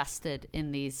so invested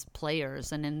in these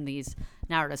players and in these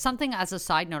narratives. Something as a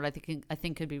side note, I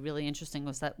think could be really interesting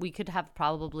was that we could have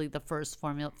probably the first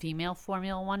female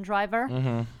Formula One driver.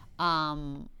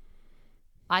 Mm-hmm.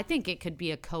 I think it could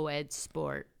be a co-ed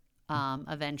sport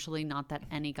eventually. Not that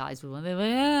any guys would want. They're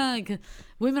like,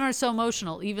 women are so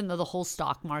emotional, even though the whole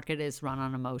stock market is run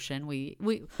on emotion.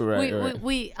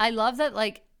 I love that.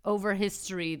 Like, over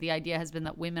history, the idea has been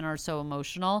that women are so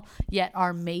emotional, yet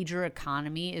our major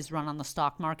economy is run on the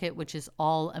stock market, which is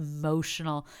all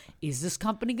emotional. Is this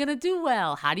company going to do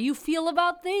well? How do you feel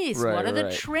about this? What are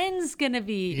the trends going to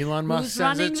be? Elon Musk Who's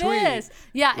sends running a tweet. this?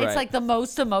 Yeah, it's like the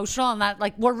most emotional, and that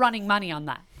like we're running money on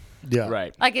that. Yeah.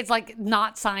 Right. Like it's like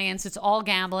not science. It's all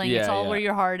gambling. It's all where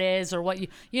your heart is or what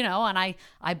and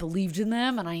I believed in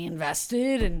them and I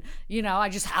invested and, I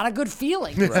just had a good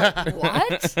feeling. Right.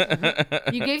 What?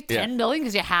 You gave $10 million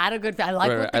because you had a good, I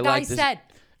like what the guy said.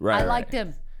 I liked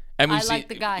him. And I like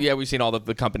the guy. Yeah, we've seen all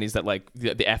the companies that like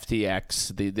the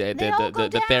FTX, the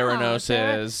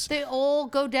Theranoses. They all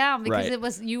go down because it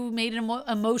was, you made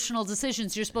emotional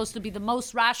decisions. You're supposed to be the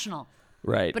most rational.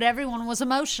 Right. But everyone was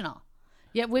emotional.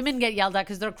 Yet women get yelled at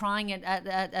because they're crying at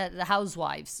the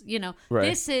housewives.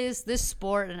 This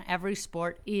sport and every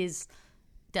sport is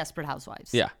Desperate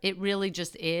Housewives. Yeah. It really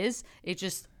just is.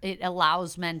 It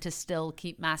allows men to still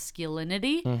keep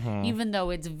masculinity, even though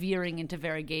it's veering into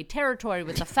very gay territory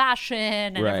with the fashion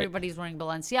and everybody's wearing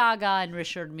Balenciaga and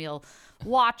Richard Mille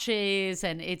watches.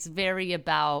 And it's very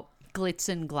about glitz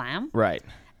and glam. Right.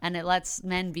 And it lets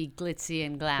men be glitzy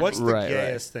and glam. What's the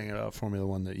gayest thing about Formula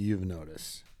One that you've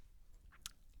noticed?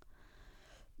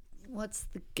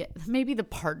 maybe the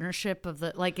partnership of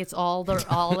the, like, they're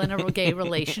all in a gay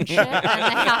relationship and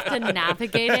they have to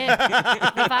navigate it.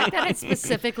 The fact that it's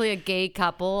specifically a gay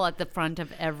couple at the front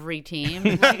of every team,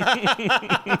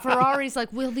 like, Ferrari's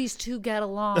like, will these two get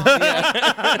along?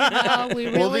 Like, we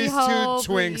really hope.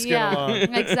 Two twinks get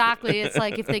along? Exactly. It's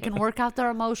like, if they can work out their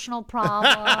emotional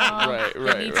problem,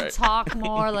 they need to talk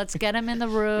more. Let's get them in the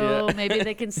room. Yeah. Maybe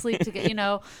they can sleep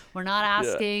together. We're not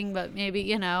asking, but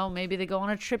maybe they go on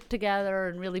a trip together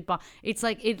and really bond. It's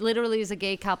like, it literally is a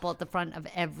gay couple at the front of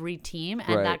every team,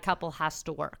 and that couple has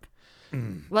to work.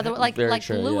 Whether like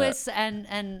Lewis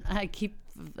and I keep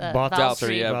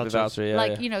Valtteri,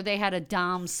 Valtteri, they had a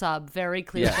dom sub, very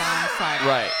clear dom sub,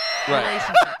 right.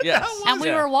 relationship. Yes, and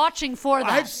we were watching for that.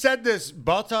 I've said this.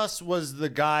 Bottas was the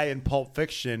guy in Pulp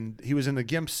Fiction. He was in the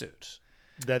gimp suit.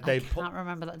 I can't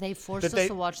remember that. They forced us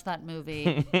to watch that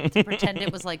movie to pretend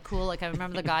it was like cool. Like, I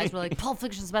remember the guys were like, Pulp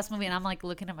Fiction's the best movie. And I'm like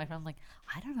looking at my friend, I'm like,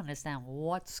 I don't understand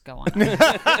what's going on.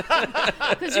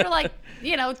 Because you're like,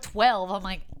 12. I'm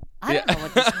like, I don't know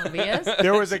what this movie is.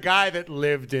 There was a guy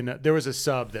that there was a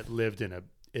sub that lived in a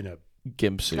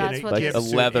gimp suit, like a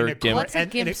leather gimp. What's a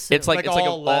gimp suit? It's like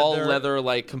all leather,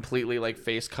 like completely like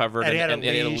face covered, and he had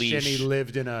a leash. And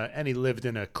he lived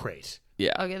in a crate.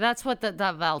 Yeah. Okay, that's what that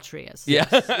Valtteri is. Yeah.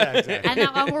 Yeah, exactly.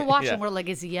 And now we're watching. We're like,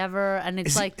 is he ever? And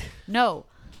it's like, no.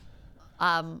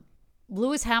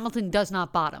 Lewis Hamilton does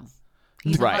not bottom.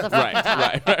 He's right.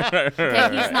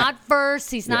 Okay, he's not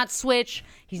first. He's not switch.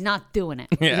 He's not doing it.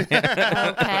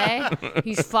 Yeah. Okay?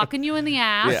 He's fucking you in the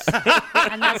ass. Yeah.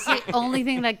 And that's the only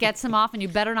thing that gets him off, and you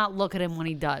better not look at him when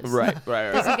he does. Right.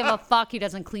 Doesn't give a fuck. He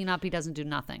doesn't clean up. He doesn't do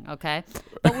nothing. Okay?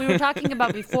 But we were talking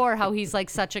about before how he's like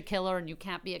such a killer, and you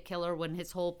can't be a killer when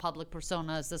his whole public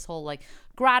persona is this whole like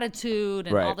gratitude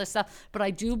and all this stuff. But I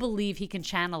do believe he can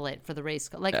channel it for the race.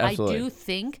 Like, absolutely. I do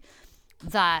think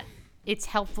that it's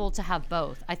helpful to have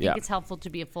both. I think it's helpful to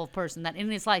be a full person, that in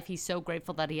his life he's so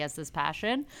grateful that he has this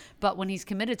passion, but when he's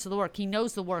committed to the work, he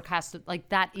knows the work has to, like,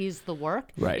 that is the work.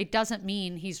 Right. It doesn't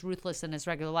mean he's ruthless in his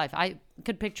regular life. I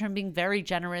could picture him being very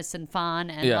generous and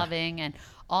fun and loving and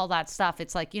all that stuff.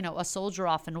 It's like, a soldier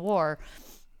off in war,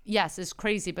 yes, is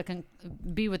crazy, but can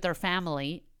be with their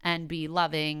family and be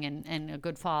loving and a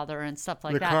good father and stuff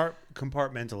like that.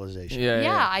 Compartmentalization.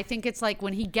 Yeah, I think it's like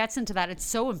when he gets into that, it's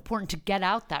so important to get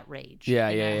out that rage in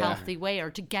a healthy way, or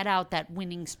to get out that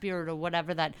winning spirit or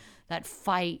whatever, that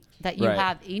fight that you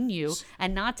have in you,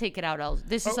 and not take it out else.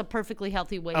 This is a perfectly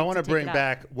healthy way. I want to bring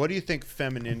back, what do you think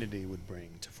femininity would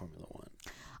bring to Formula One?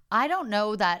 I don't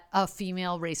know that a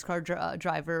female race car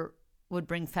driver would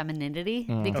bring femininity,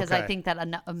 because I think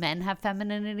that men have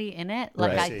femininity in it.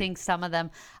 Like, I think some of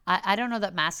them, I don't know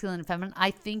that masculine and feminine.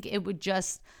 I think it would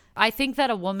I think that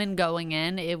a woman going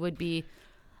in, it would be,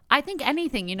 I think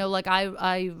anything, like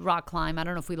I rock climb. I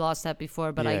don't know if we lost that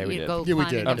before, but I go climbing. We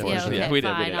did. Okay, we did.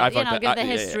 I'll give the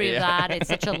history of that. It's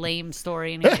such a lame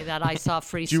story anyway, that I saw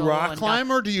free solo. Do you rock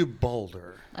climb or do you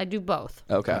boulder? I do both.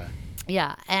 Okay.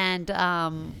 Yeah, and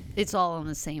it's all on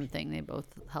the same thing. They both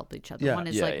help each other. Yeah. One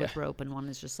is with rope, and one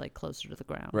is just like closer to the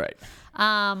ground. Right.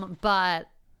 But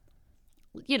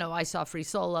I saw free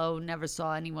solo. Never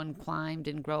saw anyone climb.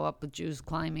 Didn't grow up with Jews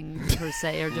climbing per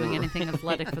se, or doing anything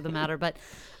athletic for the matter. But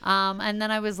and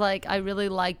then I was like, I really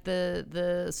liked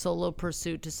the solo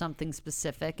pursuit to something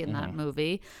specific in that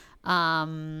movie.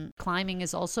 Climbing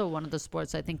is also one of the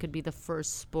sports I think could be the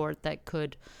first sport that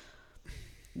could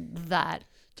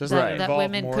Does that involve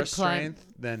women more could climb strength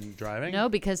than driving? No,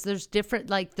 because there's different,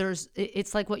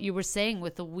 it's like what you were saying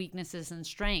with the weaknesses and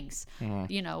strengths.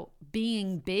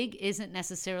 Being big isn't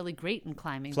necessarily great in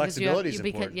climbing. Flexibility is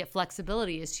important.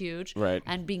 Flexibility is huge. Right.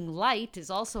 And being light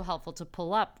is also helpful to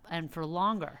pull up and for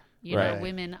longer.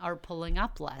 Women are pulling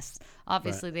up less.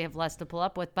 Obviously, they have less to pull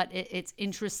up with, but it's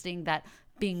interesting that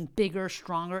being bigger,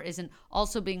 stronger isn't,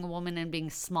 also being a woman and being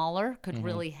smaller could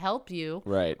really help you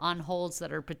on holds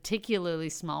that are particularly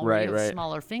small, where you have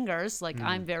smaller fingers. Like,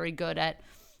 I'm very good at,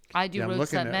 I do routes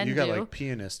that men do. You got like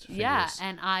pianist fingers. Yeah,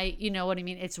 and you know what I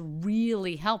mean? It's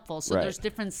really helpful. So there's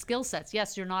different skill sets.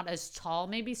 Yes, you're not as tall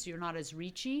maybe, so you're not as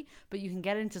reachy, but you can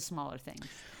get into smaller things.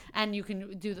 And you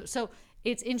can do so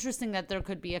it's interesting that there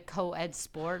could be a co-ed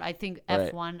sport. I think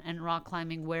F1 and rock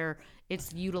climbing, where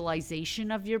it's utilization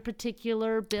of your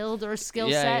particular build or skill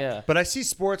set. Yeah. But I see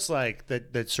sports like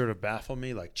that sort of baffle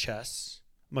me, like chess.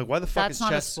 I'm like, why the fuck is chess?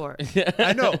 That's not a sport.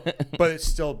 I know, but it's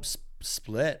still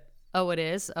split. Oh, it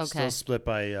is? Okay. Still split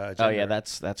by gender. Oh, yeah,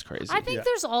 that's crazy. I think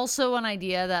there's also an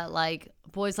idea that, like,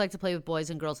 boys like to play with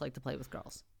boys and girls like to play with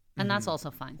girls. And that's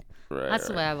also fine. Right, that's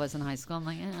the way I was in high school. I'm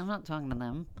like, I'm not talking to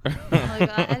them. Like,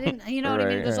 I didn't, you know what I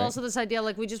mean? There's also this idea,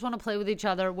 like, we just want to play with each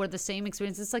other. We're the same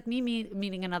experience. It's like me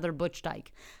meeting another Butch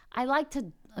Dyke. I like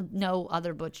to know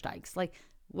other Butch Dykes. Like,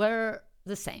 we're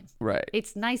the same. Right.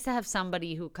 It's nice to have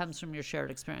somebody who comes from your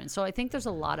shared experience. So I think there's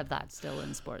a lot of that still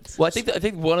in sports. Well, I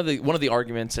think one of the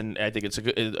arguments, and I think it's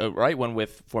a right one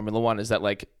with Formula One, is that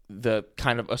like the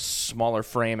kind of a smaller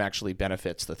frame actually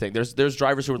benefits the thing. There's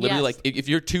drivers who are literally like, if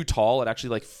you're too tall, it actually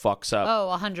like fucks up.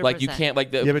 Oh, 100%. Like you can't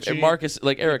Marcus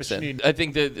Ericsson. I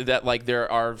think that like there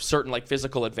are certain like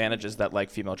physical advantages that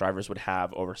like female drivers would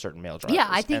have over certain male drivers. Yeah,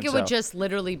 I think it would just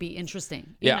literally be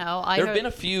interesting. You know, there have been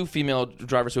a few female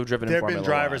drivers who have driven in Formula One.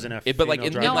 There have been drivers in F1. But like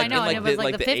in I know, like, and it was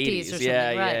like the 50s or something.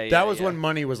 Yeah, that was when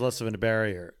money was less of a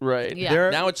barrier. Right. Yeah.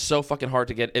 Now it's so fucking hard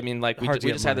to get. I mean, like we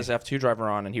just had this F2 driver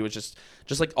on, and he was just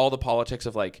like all the politics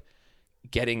of like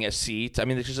getting a seat. I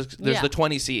mean, there's the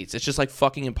 20 seats. It's just like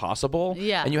fucking impossible.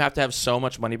 Yeah. And you have to have so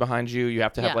much money behind you. You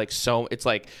have to have like so. It's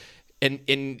like. And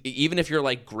even if you're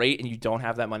like great and you don't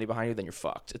have that money behind you, then you're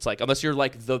fucked. It's like, unless you're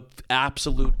like the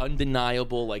absolute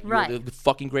undeniable, like you're the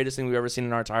fucking greatest thing we've ever seen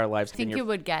in our entire lives. I think you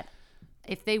would get,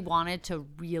 if they wanted to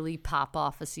really pop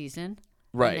off a season,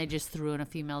 right, and they just threw in a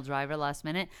female driver last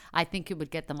minute, I think it would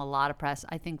get them a lot of press.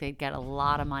 I think they'd get a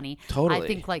lot of money. Totally. I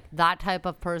think like that type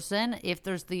of person, if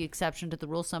there's the exception to the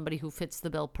rule, somebody who fits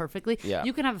the bill perfectly,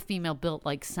 you can have a female built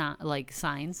like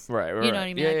Signs. Right. You know what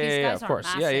I mean? Like, these guys of aren't course.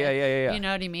 massive. Yeah. You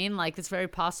know what I mean? Like, it's very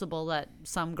possible that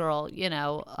some girl, you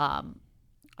know,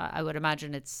 I would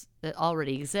imagine it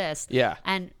already exists. Yeah.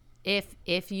 And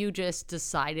if you just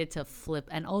decided to flip,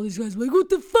 and all these guys were like, what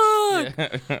the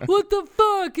fuck? What the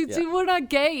fuck? We're not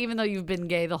gay, even though you've been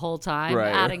gay the whole time.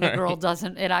 Right, Adding a girl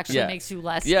doesn't, it actually makes you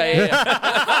less gay.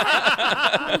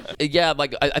 Yeah.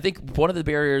 Like I think one of the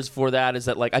barriers for that is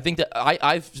that like I think that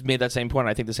I've made that same point.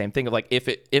 I think the same thing of like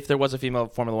if there was a female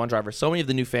Formula One driver, so many of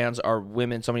the new fans are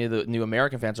women, so many of the new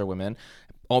American fans are women.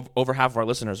 Over half of our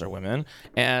listeners are women,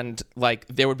 and like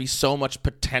there would be so much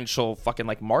potential fucking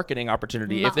like marketing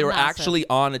opportunity if they were actually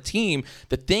on a team.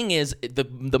 The thing is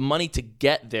the money to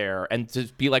get there and to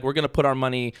be like, we're gonna put our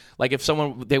money, like if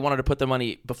they wanted to put the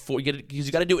money before you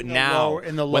got to do it now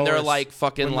when they're like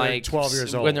fucking when like 12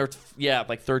 years old, when they're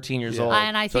like 13 years old.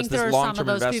 And I think there are some of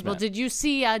those investment. people. Did you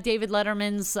see David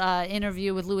Letterman's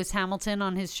interview with Lewis Hamilton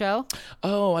on his show?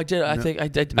 Oh, I did. I think I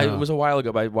did. No. It was a while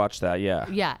ago, but I watched that.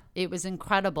 Yeah. It was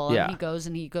incredible. Yeah.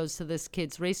 And he goes to this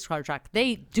kid's race car track.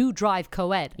 They do drive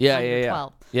co-ed. Yeah.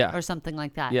 12 or something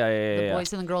like that. The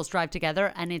boys and the girls drive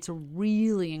together, and it's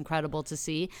really incredible to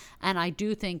see. And I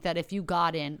do think that if you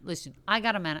got in, listen, I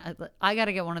got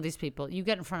to get one of these people. You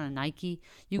get in front of Nike.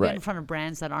 You get in front of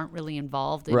brands that aren't really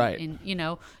involved in you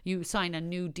know, you sign a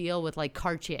new deal with like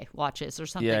Cartier watches or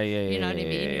something. You know what I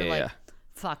mean? You're like,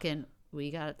 fucking,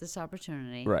 we got this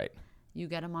opportunity. Right. You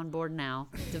get them on board now,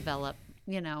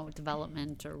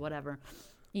 development or whatever,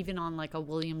 even on like a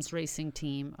Williams racing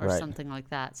team or something like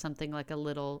that, something like a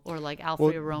little, or like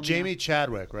Alfa Romeo. Jamie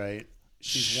Chadwick, right?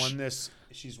 She's won this.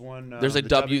 She's won. There's a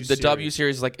W. The W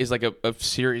series series is like a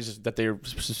series that they're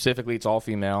specifically. It's all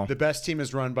female. The best team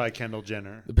is run by Kendall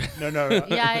Jenner. No.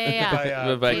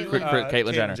 By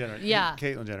Caitlyn Jenner. Yeah,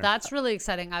 Caitlyn Jenner. That's really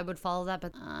exciting. I would follow that,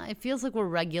 but it feels like we're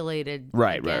regulated.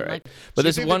 Right. But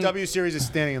this one the W series is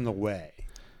standing in the way.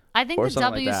 I think the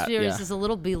W like series is a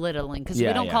little belittling because we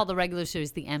don't call the regular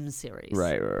series the M series.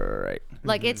 Right.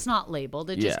 Like it's not labeled;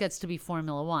 it just gets to be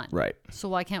Formula One. Right. So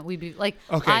why can't we be like?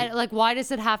 Okay. Why does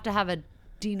it have to have a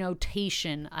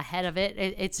denotation ahead of it?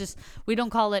 It's just we don't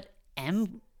call it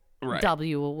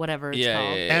MW or whatever it's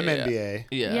called. MNBA.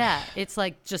 Yeah, it's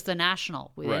like just a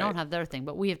national. They don't have their thing,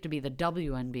 but we have to be the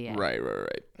WNBA. Right.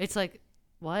 It's like.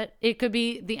 What? It could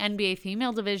be the NBA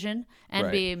female division,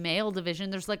 NBA male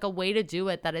division. There's like a way to do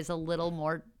it that is a little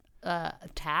more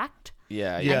tact.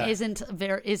 Yeah. And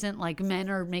isn't like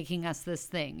men are making us this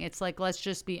thing. It's like, let's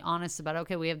just be honest about,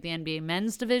 okay, we have the NBA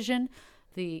men's division,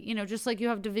 just like you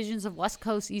have divisions of West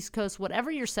Coast, East Coast,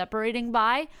 whatever you're separating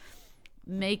by,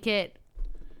 make it,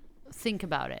 think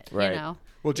about it, right. you know?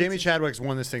 Well, Jamie Chadwick's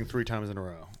won this thing 3 times in a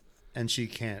row, and she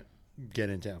can't get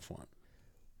into F1.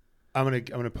 I'm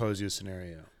gonna pose you a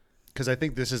scenario because I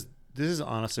think this is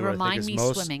honestly what I think is most. Remind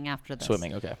me swimming after this.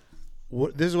 Swimming, okay.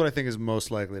 This is what I think is most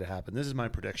likely to happen. This is my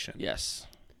prediction. Yes.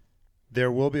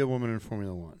 There will be a woman in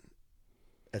Formula One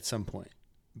at some point,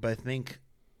 but I think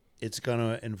it's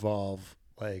gonna involve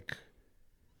like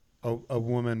a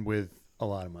woman with a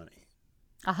lot of money.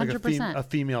 100%. A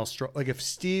female stroke. Like if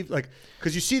Steve, like,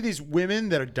 because you see these women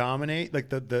that dominate, like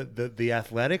the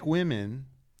athletic women.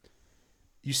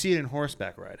 you see it in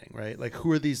horseback riding, right? Like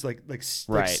who are these like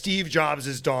Right. Steve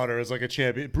Jobs' daughter is like a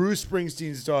champion. Bruce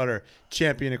Springsteen's daughter,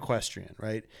 champion equestrian,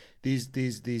 right? These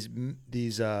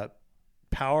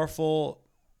powerful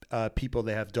people,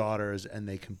 they have daughters and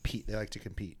they compete. They like to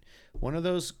compete. One of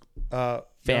those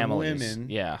families,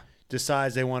 women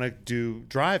decides they want to do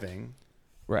driving,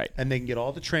 right? And they can get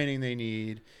all the training they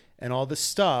need and all the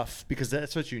stuff, because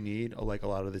that's what you need. Like a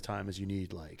lot of the time is you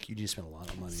need to spend a lot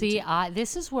of money. See,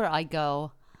 this is where I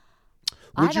go.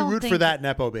 Would you root for that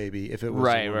Nepo baby if it was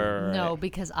right? No,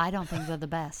 because I don't think they're the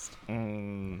best.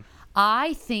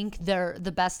 I think they're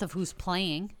the best of who's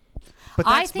playing. But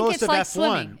I that's think most it's of like F1.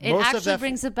 swimming. It Most actually of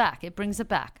brings it back. It brings it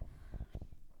back.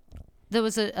 There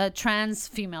was a trans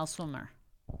female swimmer,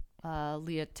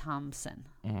 Leah Thompson,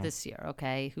 this year,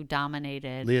 okay, who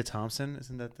dominated. Leah Thompson?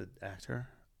 Isn't that the actor?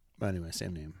 But anyway,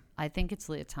 same name. I think it's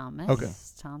Leah Thomas. Okay.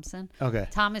 Thompson. Okay.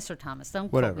 Thomas or Thomas.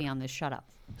 Don't Whatever. quote me on this. Shut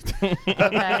up.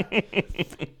 Okay.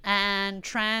 And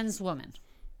trans woman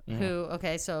who,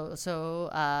 okay, so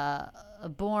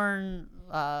born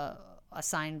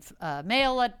assigned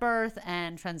male at birth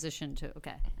and transitioned to,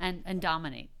 okay, and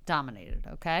dominated,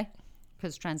 okay?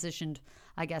 Because transitioned,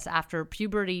 I guess, after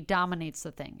puberty dominates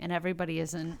the thing, and everybody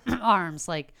is in arms.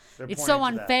 Like, it's so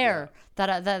unfair that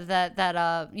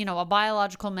a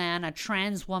biological man, a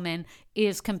trans woman,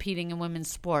 is competing in women's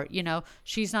sport. You know,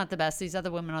 she's not the best; these other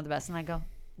women are the best. And I go,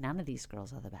 none of these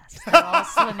girls are the best. They're all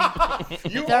swimming.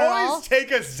 You always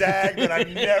take a zag that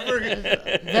I'm never.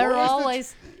 They're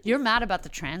always. You're mad about the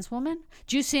trans woman?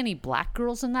 Do you see any black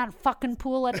girls in that fucking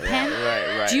pool at Penn?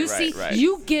 Right. Do you see?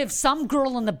 You give some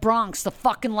girl in the Bronx the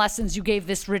fucking lessons you gave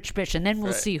this rich bitch, and then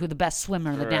we'll see who the best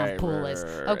swimmer in the damn pool is.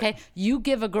 Okay? You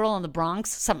give a girl in the Bronx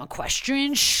some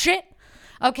equestrian shit.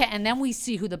 Okay, and then we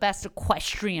see who the best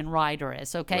equestrian rider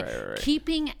is, okay? Right.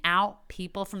 Keeping out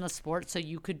people from the sport so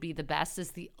you could be the best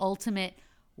is the ultimate,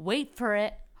 wait for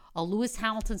it, a Lewis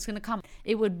Hamilton's going to come.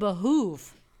 It would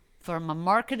behoove, from a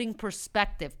marketing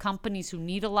perspective, companies who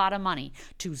need a lot of money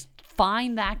to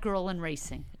find that girl in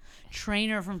racing, train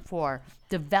her from 4,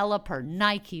 develop her,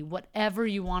 Nike, whatever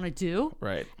you want to do,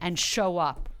 right, and show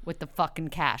up with the fucking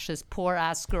cash. This poor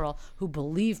ass girl who,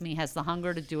 believe me, has the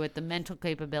hunger to do it, the mental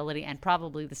capability, and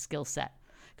probably the skill set,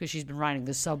 because she's been riding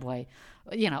the subway,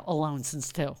 alone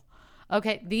since 2.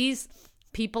 Okay, these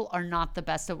people are not the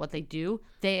best at what they do.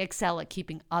 They excel at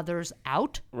keeping others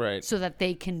out, right, so that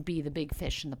they can be the big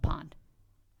fish in the pond.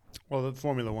 Well, the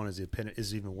Formula One is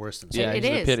even worse than yeah, it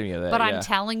the is. epitome of that, but I'm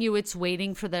telling you, it's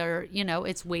waiting for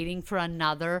it's waiting for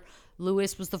another.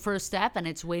 Lewis was the first step, and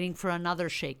it's waiting for another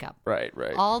shakeup. Right.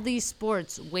 All these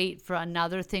sports wait for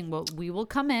another thing. Well, we will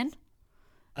come in.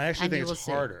 I actually think it's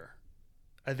harder.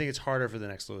 I think it's harder for the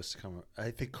next Lewis to come. I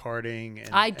think karting.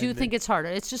 I think it's harder.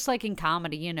 It's just like in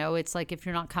comedy, It's like if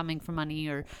you're not coming for money,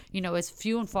 or it's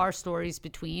few and far stories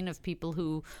between of people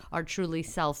who are truly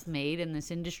self-made in this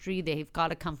industry. They've got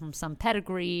to come from some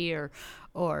pedigree,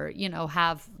 or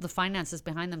have the finances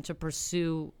behind them to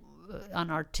pursue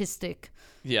an artistic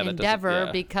endeavor,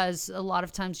 because a lot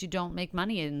of times you don't make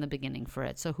money in the beginning for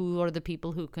it. So who are the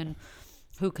people who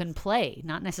can play?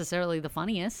 Not necessarily the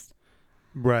funniest.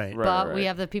 Right. But we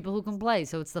have the people who can play.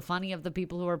 So it's the funny of the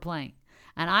people who are playing.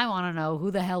 And I want to know who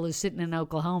the hell is sitting in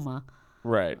Oklahoma.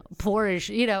 Right. Poorish,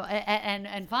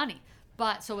 and funny.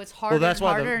 But so it's harder and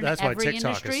harder in every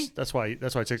industry. That's why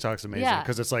TikTok's amazing,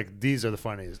 because it's like, these are the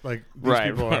funniest. Like, these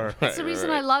right, people right, are. It's the reason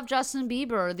I love Justin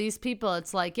Bieber, or these people.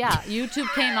 It's like,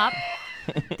 YouTube came up.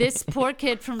 This poor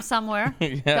kid from somewhere,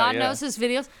 God knows his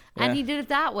videos, and he did it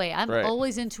that way. I'm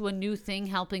always into a new thing,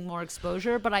 helping more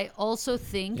exposure, but I also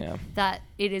think that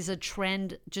it is a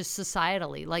trend just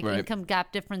societally, like income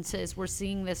gap differences. We're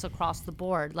seeing this across the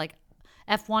board. Like,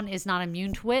 F1 is not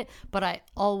immune to it, but I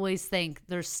always think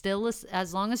there's still,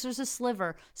 as long as there's a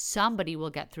sliver, somebody will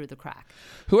get through the crack.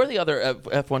 Who are the other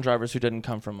F1 drivers who didn't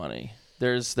come from money?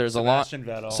 There's a lot.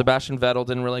 Sebastian Vettel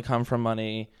didn't really come from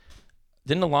money.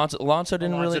 Didn't Alonso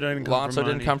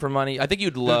didn't come from money. I think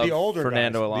you'd love the older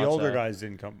Fernando guys, Alonso. The older guys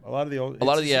didn't come.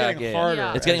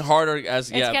 It's getting harder It's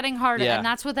getting harder, and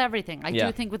that's with everything. I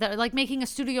do think with that, like making a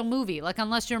studio movie, like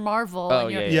unless you're Marvel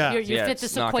and you fit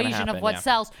this equation of what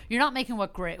sells, you're not making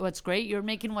what's great. You're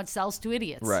making what sells to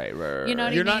idiots. Right. You know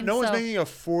what I mean? No one's making a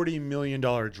 $40 million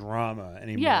drama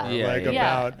anymore.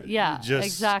 About just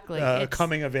exactly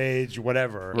coming of age,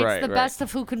 whatever. It's the best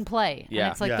of who can play. And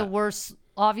it's like the worst.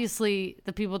 Obviously,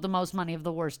 the people with the most money have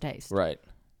the worst taste. Right.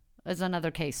 Is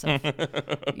another case of,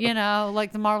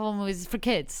 like the Marvel movies for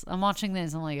kids. I'm watching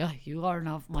this. I'm like, oh, you are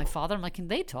not my father. I'm like, can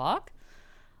they talk?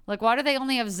 Like, why do they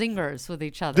only have zingers with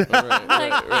each other?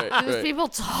 Do these people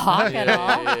talk at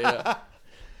all?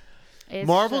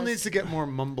 Marvel needs to get more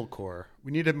mumblecore.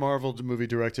 We need a Marvel movie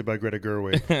directed by Greta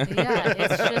Gerwig. Yeah,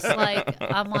 it's just like,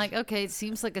 I'm like, okay, it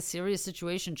seems like a serious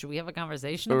situation. Should we have a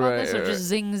conversation about this or just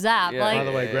zing zap? Yeah. Like, By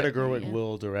the way, Greta Gerwig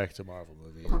will direct a Marvel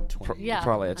movie. In 20 Yeah,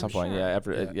 probably at some I'm point.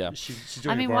 sure. Yeah, She's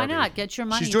doing I mean, Barbie. why not? Get your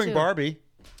money. She's doing too. Barbie.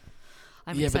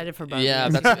 I'm excited for Barbie. Yeah,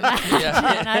 that's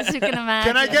yeah. As you can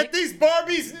imagine. Can I get these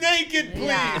Barbies naked, please?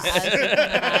 Yeah, as you can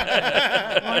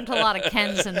imagine. Weren't a lot of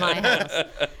Kens in my house.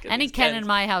 Any Ken in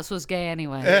my house was gay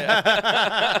anyway.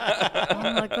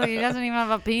 I'm like, look, he doesn't even have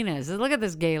a penis. Look at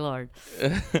this gaylord.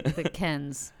 The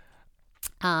Kens.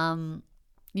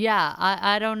 Yeah,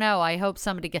 I don't know. I hope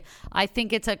somebody I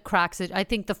think it's a crack. I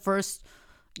think the first,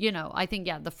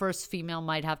 the first female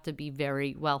might have to be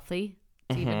very wealthy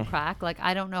to even crack. Like,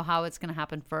 I don't know how it's going to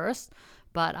happen first,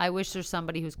 but I wish there's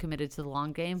somebody who's committed to the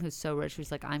long game, who's so rich,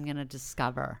 who's like, I'm going to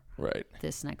discover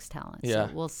this next talent. Yeah.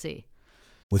 So we'll see.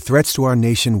 With threats to our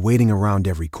nation waiting around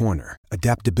every corner,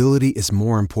 adaptability is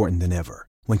more important than ever.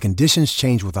 When conditions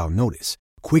change without notice,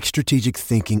 quick strategic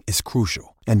thinking is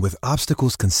crucial. And with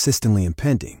obstacles consistently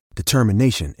impending,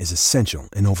 determination is essential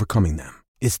in overcoming them.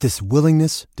 It's this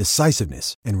willingness,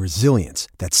 decisiveness, and resilience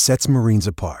that sets Marines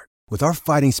apart. With our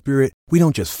fighting spirit, we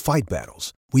don't just fight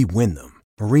battles, we win them.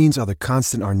 Marines are the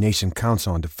constant our nation counts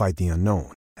on to fight the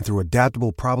unknown. And through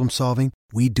adaptable problem solving,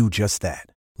 we do just that.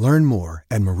 Learn more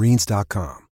at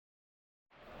marines.com.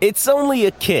 It's only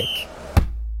a kick,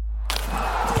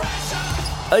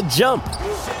 a jump,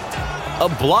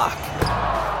 a block.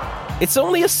 It's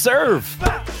only a serve.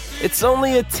 It's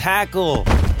only a tackle,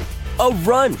 a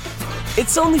run.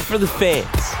 It's only for the fans.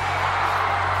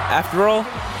 After all,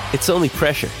 it's only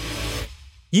pressure.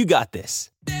 You got this.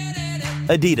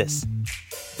 Adidas.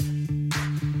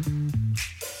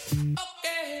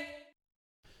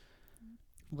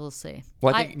 We'll see.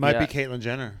 Well, I think might be Caitlyn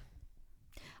Jenner.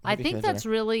 I think that's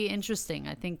really interesting.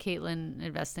 I think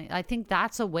I think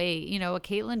that's a way, a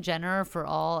Caitlyn Jenner for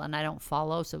all, and I don't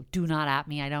follow, so do not at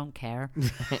me, I don't care,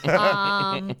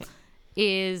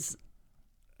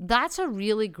 that's a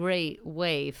really great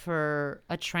way for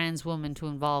a trans woman to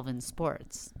involve in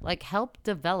sports. Like, help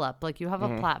develop, like, you have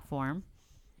a platform,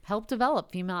 help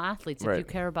develop female athletes if you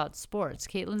care about sports.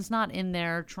 Caitlyn's not in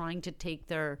there trying to take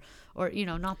their, or,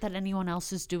 not that anyone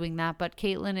else is doing that, but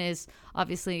Caitlyn is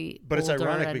obviously But it's older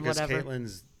ironic and because whatever.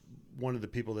 Caitlyn's one of the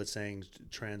people that's saying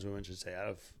trans women should stay out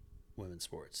of women's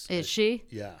sports. Is she?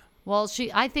 Yeah. Well,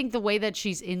 I think the way that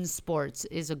she's in sports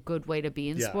is a good way to be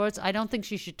in sports. I don't think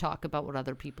she should talk about what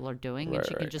other people are doing, and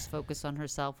she can just focus on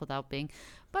herself without being.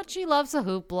 But she loves a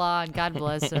hoopla, and God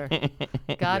bless her.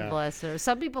 God bless her.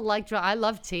 Some people like. I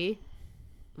love tea.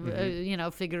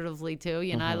 Figuratively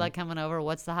too. I like coming over.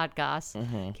 What's the hot goss?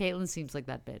 Caitlyn seems like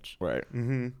that bitch. Right.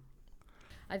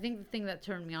 I think the thing that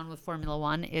turned me on with Formula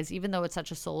One is, even though it's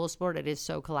such a solo sport, it is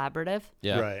so collaborative.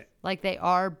 Yeah. Right. Like, they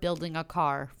are building a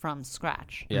car from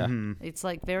scratch. Yeah. It's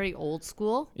like very old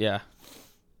school. Yeah.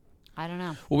 I don't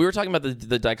know. Well, we were talking about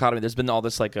the dichotomy. There's been all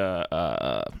this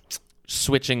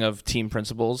switching of team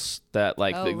principles that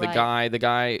the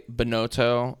guy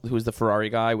Binotto, who's the Ferrari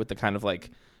guy with the kind of like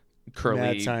curly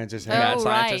mad scientist hair yes.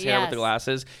 with the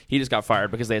glasses. He just got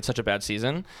fired because they had such a bad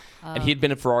season, and he'd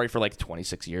been at Ferrari for like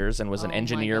 26 years and was an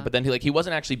engineer. But then he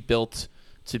wasn't actually built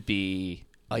to be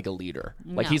like a leader.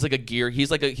 Like, he's like a he's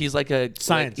like a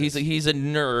scientist. He's a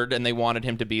nerd, and they wanted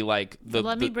him to be like the.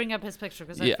 Let me bring up his picture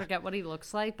because I forget what he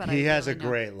looks like. But he has a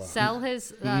great look. Sell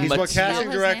his. He's what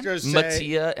casting directors say.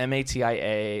 Mattia,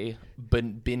 Matia,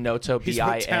 Binotto,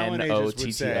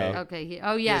 Binotto. Okay.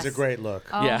 Yes. He has a great look.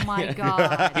 Oh my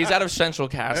God. He's out of central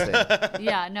casting.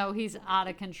 Yeah. No, he's out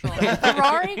of control.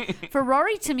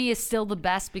 Ferrari to me is still the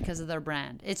best because of their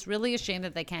brand. It's really a shame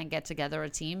that they can't get together a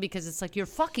team, because it's like, you're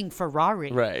fucking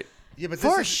Ferrari. Right. Yeah, but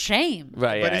for shame.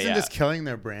 Right. But isn't this killing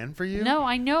their brand for you? No,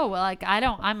 I know. Like, I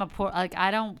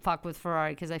don't fuck with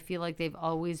Ferrari because I feel like they've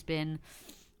always been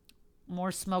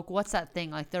more smoke. What's that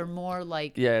thing? Like, they're more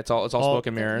like, it's all smoke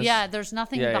and mirrors. Yeah, there's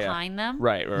nothing behind them.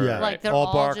 Right. Like, they're all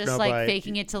all bark, just no like bite.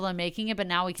 faking it till they're making it, but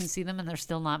now we can see them and they're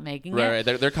still not making it. Right.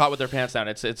 They're caught with their pants down.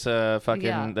 It's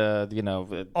fucking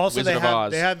Also, Wizard of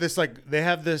Oz. they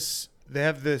have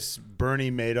this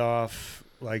Bernie Madoff.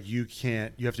 Like, you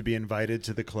have to be invited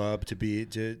to the club to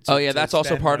that's also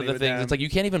spend part of money the thing. with It's like, you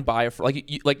can't even buy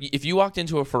if you walked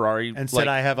into a Ferrari and said,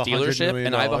 I have $100 dealership million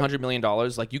and I have $100 million,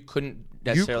 like, you couldn't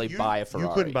necessarily buy a Ferrari.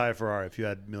 You couldn't buy a Ferrari if you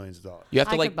had millions of dollars. You have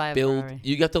to I could buy a build. Ferrari.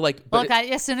 You have to Look,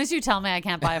 as soon as you tell me I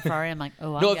can't buy a Ferrari, I'm like,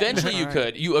 oh, I'm no. getting a Eventually, you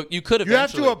Ferrari. could. You could You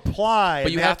have eventually. to apply,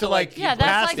 but you and have to like Yeah,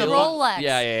 pass that's like the Rolex.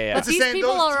 Yeah. But It's the these same-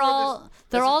 people those are two are all.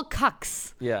 They're all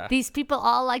cucks. Yeah. These people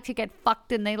all like to get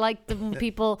fucked, and they like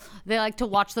they like to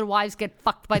watch their wives get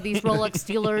fucked by these Rolex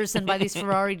dealers and by these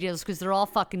Ferrari dealers because they're all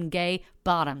fucking gay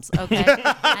bottoms, okay?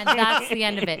 And that's the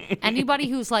end of it. Anybody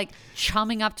who's like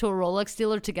chumming up to a Rolex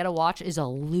dealer to get a watch is a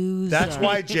loser. That's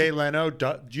why Jay Leno,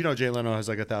 you know Jay Leno has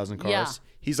like 1,000 cars? Yeah.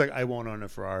 He's like, I won't own a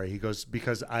Ferrari. He goes,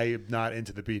 because I am not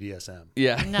into the BDSM.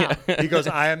 Yeah. No. He goes,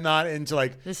 I am not into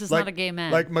like... This is like, not a gay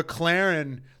man. Like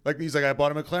McLaren, like he's like, I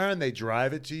bought a McLaren. They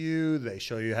drive it to you. They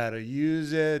show you how to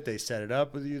use it. They set it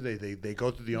up with you. They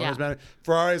go through the owner's manual.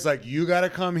 Ferrari's like, you got to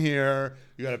come here.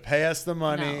 You got to pay us the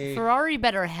money. No, Ferrari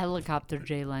better helicopter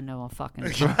Jay Leno a fucking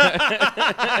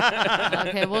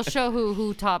Okay, we'll show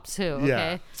who tops who,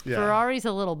 okay? Yeah. Ferrari's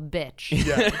a little bitch.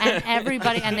 Yeah. And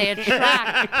everybody, and they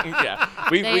attract...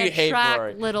 We they hate attract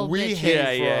Ferrari. little We bitches.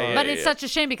 hate Ferrari. But it's such a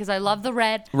shame because I love the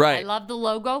red. Right. I love the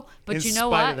logo. But In you know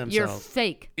spite of what? You're themselves.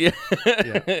 fake. Yeah.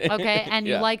 Okay? And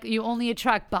Yeah. you only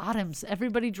attract bottoms.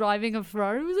 Everybody driving a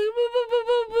Ferrari was like, "Boo, boo, boo,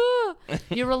 boo,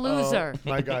 boo." You're a loser. Oh,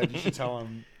 my God, you should tell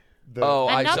him.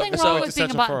 And nothing wrong with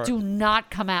being a about. Do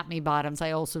not come at me, bottoms.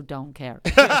 I also don't care.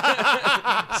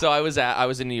 So I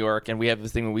was in New York, and we have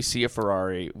this thing when we see a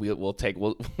Ferrari, we'll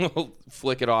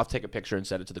flick it off, take a picture, and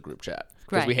send it to the group chat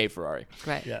because we hate Ferrari.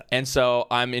 Right. Yeah. And so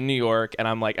I'm in New York, and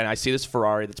I'm like, and I see this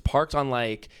Ferrari that's parked on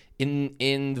like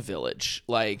in the Village,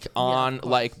 like on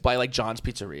like by like John's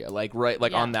Pizzeria, like right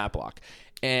like on that block.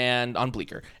 And on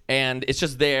Bleecker, and it's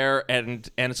just there, and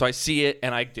so I see it,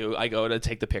 and I go to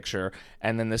take the picture,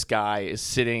 and then this guy is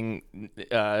sitting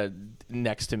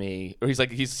next to me, or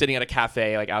he's sitting at a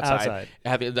cafe like outside.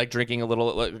 Having like drinking a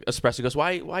little espresso. He goes,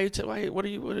 why what are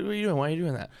you doing? Why are you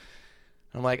doing that?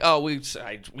 I'm like, oh, we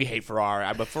hate Ferrari.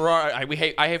 I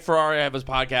hate Ferrari. I have this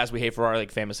podcast. We hate Ferrari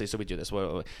like famously, so we do this.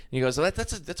 And he goes, so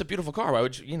that's a beautiful car. Why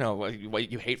would why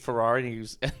you hate Ferrari?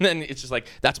 And then it's just like,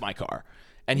 that's my car.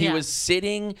 And he was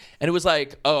sitting, and it was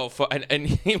like, and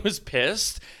he was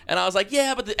pissed. And I was like,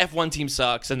 yeah, but the F1 team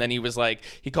sucks. And then he was like,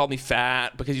 he called me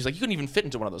fat because he's like, you couldn't even fit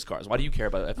into one of those cars. Why do you care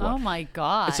about F1? Oh my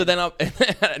God. And so then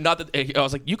I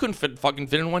was like, you couldn't fucking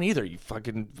fit in one either.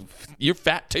 You're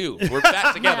fat too. We're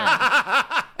fat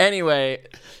together. Anyway,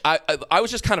 I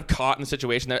was just kind of caught in the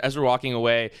situation that as we're walking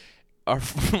away,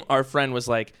 our friend was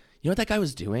like, you know what that guy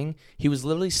was doing? He was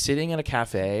literally sitting at a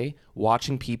cafe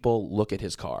watching people look at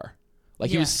his car. Like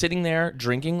he was sitting there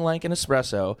drinking like an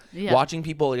espresso, watching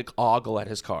people like ogle at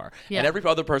his car. Yeah. And every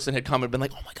other person had come and been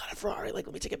like, oh my God, a Ferrari, like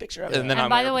let me take a picture of it. And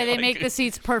by the way, they make the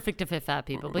seats perfect to fit fat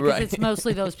people because it's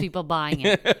mostly those people buying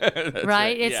it.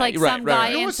 Right? It's like some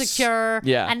guy insecure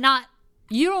and not,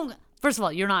 you don't, first of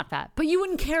all, you're not fat, but you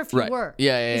wouldn't care if you were.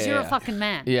 Yeah. Because you're a fucking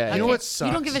man. Yeah. Okay? You know what sucks?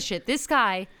 You don't give a shit. This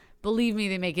guy, believe me,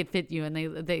 they make it fit you, and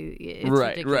it's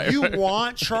ridiculous. Right. You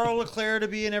want Charles Leclerc to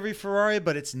be in every Ferrari,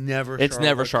 but it's never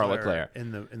Charles Leclerc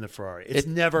in the Ferrari. It's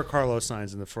never Carlos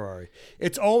Sainz in the Ferrari.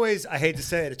 It's always, I hate to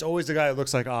say it, it's always the guy who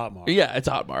looks like Otmar. Yeah, it's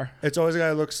Otmar. It's always the guy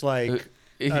who looks like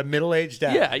a middle-aged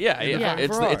dad. Yeah.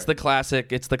 It's the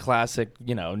classic,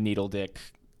 needle dick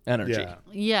energy.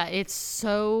 Yeah, it's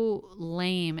so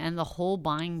lame, and the whole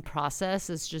buying process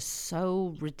is just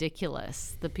so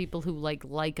ridiculous. The people who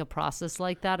like a process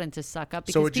like that and to suck up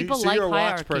because people like you're a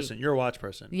hierarchy. watch person. You're a watch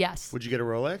person. Yes. Would you get a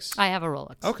Rolex? I have a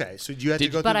Rolex. Okay, so you had to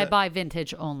go through but I buy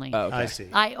vintage only. Oh, okay. I see.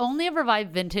 I only ever buy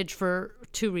vintage for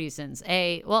two reasons.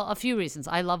 A few reasons.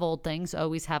 I love old things.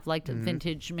 Always have liked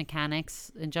vintage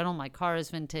mechanics. In general, my car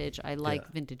is vintage. I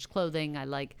like vintage clothing. I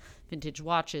like vintage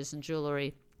watches and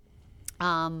jewelry.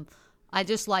 I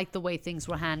just like the way things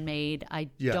were handmade. I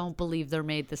don't believe they're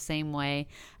made the same way.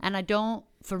 And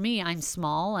for me, I'm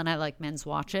small and I like men's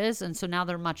watches. And so now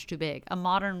they're much too big. A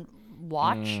modern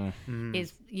watch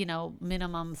is,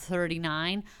 minimum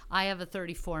 39. I have a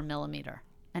 34 millimeter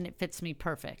and it fits me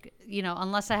perfect.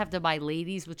 Unless I have to buy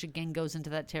ladies, which again goes into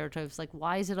that territory. It's like,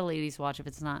 why is it a ladies watch if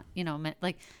it's not,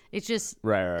 like it's just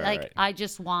right. I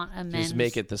just want a men's. Just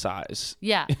make it the size.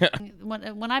 Yeah.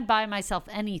 When I buy myself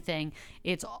anything,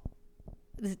 it's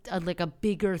like a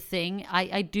bigger thing.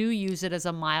 I do use it as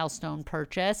a milestone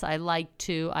purchase. I like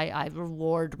to, I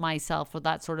reward myself with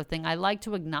that sort of thing. I like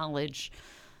to acknowledge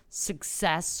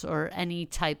success or any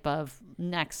type of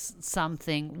next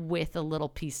something with a little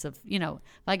piece of, if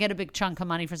I get a big chunk of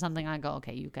money for something, I go,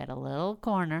 okay, you get a little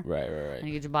corner. Right. And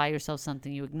you get to buy yourself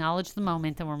something. You acknowledge the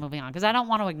moment and we're moving on. Because I don't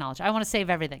want to acknowledge. I want to save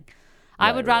everything.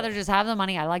 I would rather just have the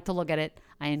money. I like to look at it.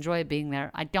 I enjoy it being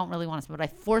there. I don't really want to, but I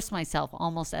force myself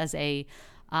almost as a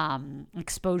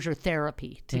exposure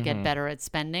therapy to get better at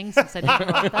spending, since I didn't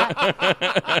know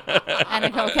that. And I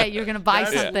go, okay, you're going to buy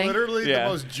something. That's literally the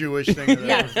most Jewish thing I've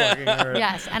ever fucking heard.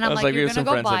 Yes, and I'm like, you're going to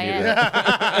go buy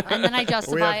it. And then I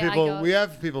justify it. We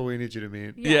have people we need you to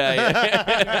meet.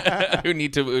 Yeah. Who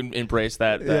need to embrace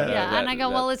that. And I go,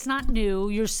 well, it's not new.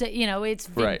 It's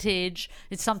vintage. Right.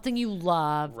 It's something you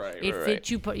love. Right, it fits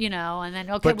you, and then,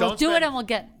 But we'll do it and we'll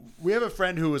get... We have a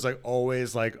friend who was like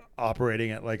always like operating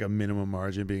at like a minimum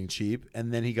margin, being cheap,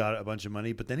 and then he got a bunch of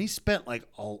money, but then he spent like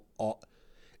all.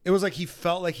 It was like he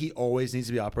felt like he always needs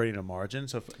to be operating at a margin.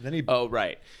 So then he. Oh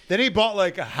right. Then he bought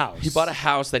like a house. He bought a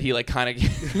house that he like kind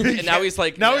of. And now he's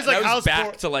like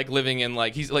back to like living in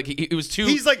like he's like it was too.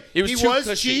 He's like it was he too was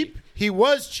cushy. cheap. He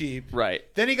was cheap. Right.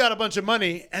 Then he got a bunch of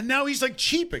money, and now he's like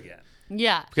cheap again.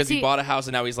 Yeah, because he bought a house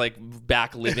and now he's like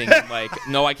back living like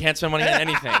no, I can't spend money on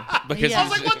anything because I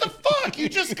was like, what the fuck? You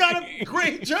just got a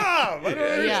great job. I don't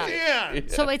understand. Yeah.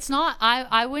 So it's not.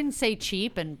 I wouldn't say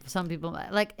cheap, and some people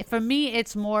like. For me,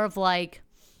 it's more of like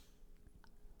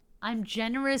I'm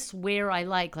generous where I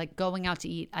like going out to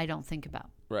eat. I don't think about.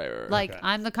 Right. Like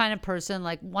I'm the kind of person.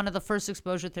 Like one of the first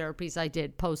exposure therapies I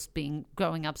did post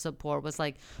growing up so poor was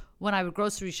like when I would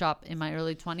grocery shop in my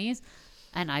early 20s.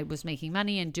 And I was making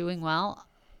money and doing well,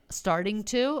 starting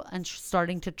to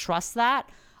trust that,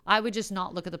 I would just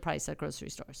not look at the price at grocery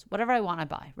stores. Whatever I want, I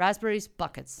buy. Raspberries,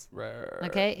 buckets. Right.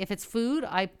 Okay? If it's food,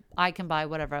 I can buy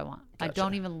whatever I want. Gotcha. I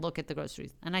don't even look at the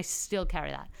groceries. And I still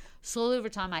carry that. Slowly over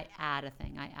time, I add a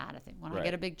thing. When I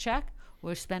get a big check,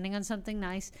 we're spending on something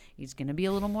nice. It's going to be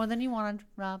a little more than you wanted,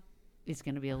 Rob. It's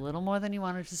going to be a little more than you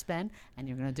wanted to spend. And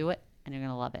you're going to do it. And you're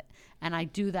going to love it. And I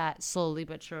do that slowly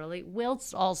but surely,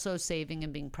 whilst also saving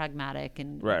and being pragmatic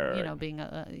and, being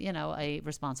a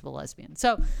responsible lesbian.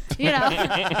 So,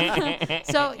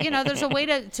 there's a way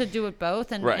to do it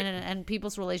both. And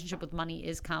people's relationship with money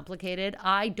is complicated.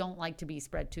 I don't like to be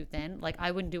spread too thin. Like, I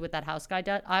wouldn't do what that house guy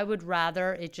does. I would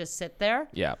rather it just sit there.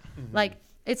 Yeah. Mm-hmm. Like,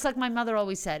 it's like my mother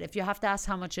always said, if you have to ask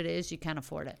how much it is, you can't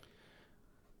afford it.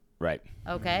 Right.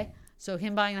 Okay? Mm-hmm. So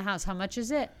him buying the house, how much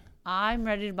is it? I'm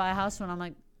ready to buy a house when I'm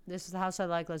like, this is the house I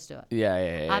like. Let's do it.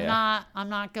 Yeah. I'm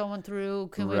not going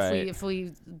through. If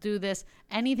we do this,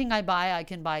 anything I buy, I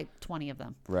can buy 20 of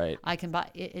them. Right. I can buy.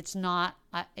 It's not.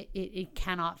 It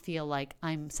cannot feel like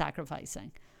I'm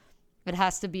sacrificing. It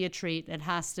has to be a treat. It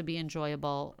has to be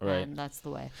enjoyable, and that's the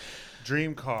way.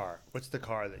 Dream car. What's the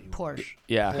car that you want? Porsche.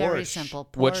 Yeah. Very simple.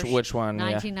 Porsche, Which one?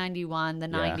 1991, the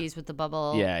 90s with the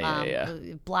bubble. Yeah.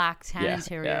 Black tan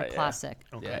interior, classic.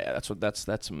 Okay. Yeah.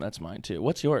 That's mine too.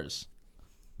 What's yours?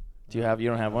 You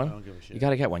don't have one? I don't give a shit. You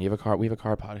got to get one. You have a car. We have a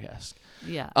car podcast.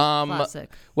 Yeah.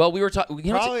 Classic. Well, we were talking.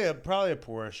 Probably a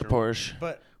Porsche. Porsche.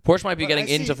 But Porsche might be getting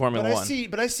into Formula One.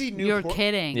 But I see new. You're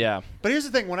kidding. Yeah. But here's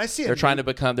the thing: when I see they're trying to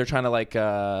like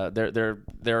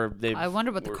they've. I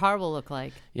wonder what the car will look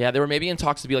like. Yeah, they were maybe in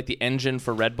talks to be like the engine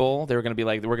for Red Bull. They were going to be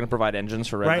like we're going to provide engines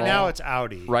for Red Bull. Right now it's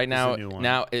Audi. Right now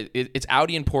it's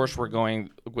Audi and Porsche.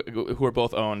 Who are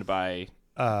both owned by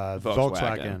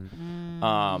Volkswagen.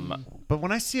 But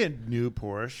when I see a new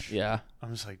Porsche,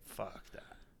 I'm just like, fuck that.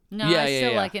 No, I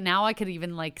still like it. Now I could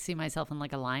even like see myself in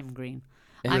like a lime green.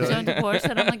 I'm so into Porsche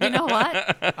that I'm like, you know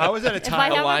what? I was at a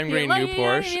lime green new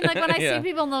Porsche. You know what I mean? Like when I see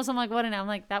people in those, I'm like, what? And I'm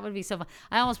like, that would be so fun.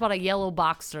 I almost bought a yellow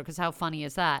Boxster because how funny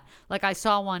is that? Like I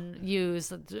saw one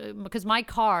used because my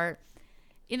car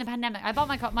in the pandemic, I bought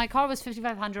my car. My car was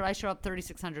 $5,500. I showed up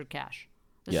 $3,600 cash.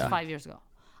 This is 5 years ago.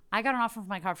 I got an offer for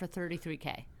my car for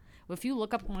 $33,000. Well, if you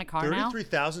look up my car now,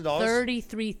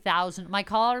 $33,000. $33,000. My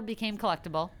car became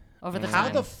collectible over the time. How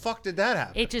the fuck did that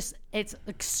happen? It's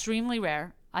extremely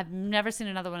rare. I've never seen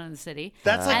another one in the city.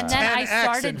 That's like 10x. And then I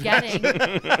started getting,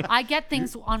 I get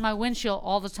things on my windshield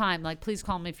all the time. Like, please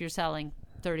call me if you're selling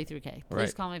 $33,000.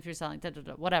 Please call me if you're selling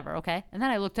whatever. Okay. And then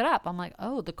I looked it up. I'm like,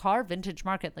 oh, the car vintage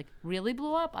market like really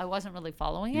blew up. I wasn't really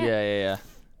following it. Yeah.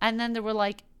 And then there were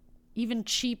like even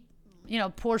cheap,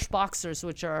 Porsche Boxsters,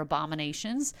 which are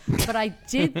abominations. But I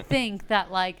did think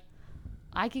that like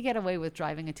I could get away with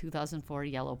driving a 2004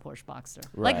 yellow Porsche Boxster.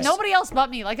 Right. Like nobody else but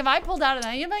me. Like if I pulled out of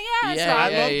that, you'd be like, I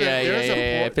love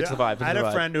it. Fits the vibe. I had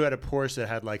a friend who had a Porsche that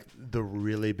had like the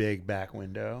really big back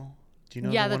window. Do you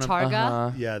know? Yeah, the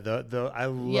Targa. Yeah, I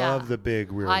love the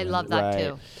big rear. I love that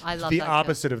too. I love the that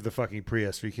opposite too. of the fucking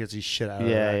Prius, where you can't see shit out of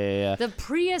it. Yeah. The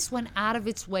Prius went out of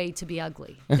its way to be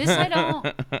ugly. This I don't.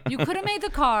 You could have made the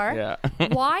car. Yeah.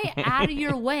 Why out of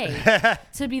your way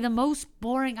to be the most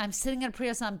boring? I'm sitting in a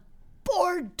Prius and I'm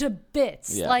bored to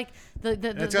bits. Yeah. Like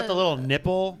it's got the little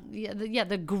nipple. Yeah,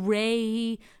 the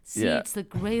gray seats, the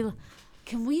gray.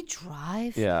 Can we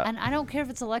drive? Yeah. And I don't care if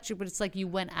it's electric, but it's like you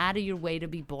went out of your way to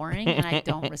be boring, and I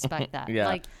don't respect that. Yeah.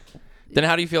 Like, Then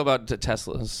how do you feel about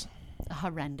Teslas?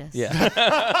 Horrendous. Yeah.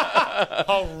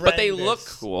 But they look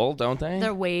cool, don't they?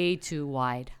 They're way too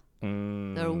wide.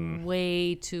 They're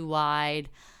way too wide.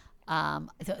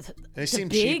 They seem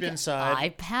cheap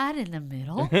inside. iPad in the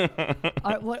middle.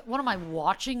 What am I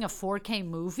watching? A 4K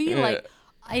movie? Yeah. Like,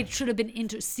 I should have been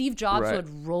Steve Jobs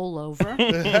would roll over.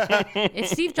 If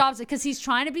Steve Jobs, because he's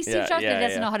trying to be Steve Jobs, but he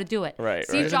doesn't know how to do it.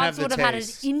 Steve Jobs would have had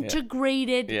it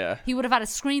integrated. He would have had a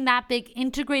screen that big,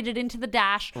 integrated into the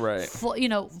dash.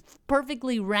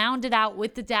 Perfectly rounded out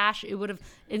with the dash. It would have,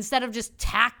 instead of just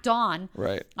tacked on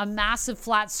a massive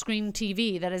flat screen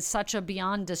TV that is such a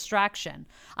beyond distraction.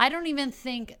 I don't even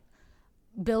think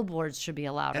billboards should be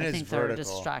allowed. And I think they're a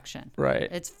distraction.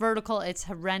 It's vertical. It's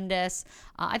horrendous.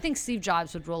 I think Steve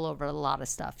Jobs would roll over a lot of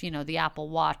stuff. The Apple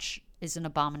Watch is an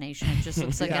abomination. It just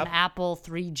looks like an Apple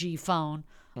 3G phone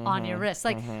on your wrist.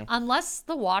 Like, unless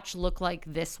the watch looked like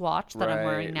this watch that I'm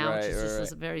wearing now, which is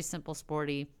just a very simple,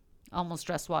 sporty, almost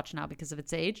dress watch now because of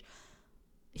its age,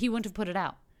 he wouldn't have put it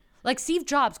out. Like Steve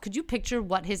Jobs, could you picture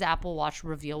what his Apple Watch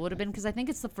reveal would have been? Because I think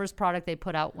it's the first product they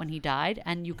put out when he died,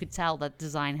 and you could tell that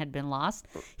design had been lost.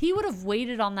 He would have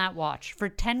waited on that watch for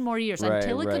 10 more years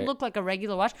until it could look like a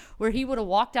regular watch, where he would have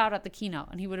walked out at the keynote,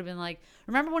 and he would have been like,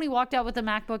 remember when he walked out with the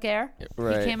MacBook Air?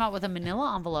 He came out with a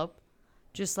manila envelope,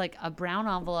 just like a brown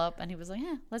envelope, and he was like,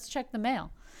 let's check the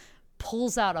mail.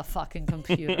 Pulls out a fucking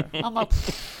computer. I'm like,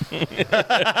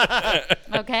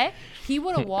 okay? He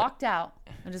would have walked out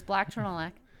in his black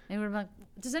turtleneck. He would have been like,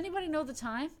 does anybody know the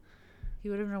time? He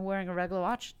would have been wearing a regular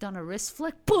watch, done a wrist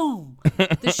flick, boom,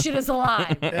 this shit is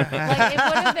alive. Like, it would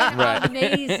have been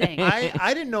amazing.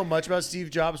 I didn't know much about Steve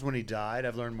Jobs when he died.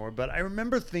 I've learned more. But I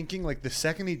remember thinking, like, the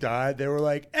second he died, they were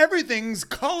like, everything's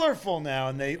colorful now.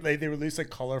 And they released, like,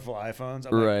 colorful iPhones.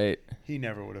 I'm like, he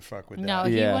never would have fucked with that. No,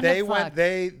 he wouldn't have fucked.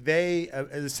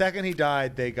 The second he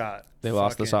died, they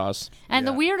lost the sauce. And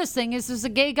the weirdest thing is there's a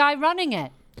gay guy running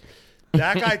it.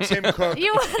 That guy, Tim Cook.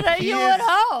 You would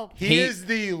hope. He is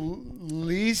the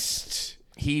least.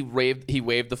 He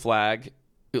waved the flag,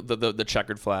 the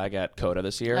checkered flag at Coda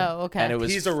this year. Oh, okay. And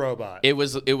he's a robot. It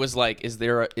was like, is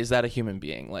that a human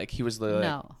being? Like, he was the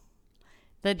no.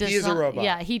 He is a robot.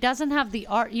 Yeah, he doesn't have the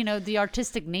art, the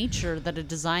artistic nature that a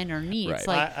designer needs.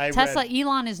 Right. Like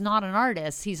Elon is not an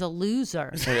artist; he's a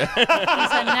loser. He's a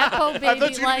Nepo baby. I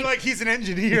thought you would be like he's an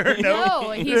engineer.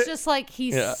 No, he's just like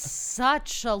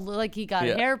such a he got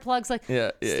hair plugs. Like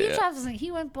Steve Jobs was like he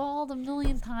went bald a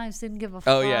million times, didn't give a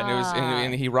fuck. Oh yeah,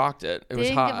 and he rocked it. It was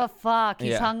didn't hot. Give a fuck.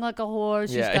 He's hung like a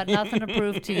horse. He's got nothing to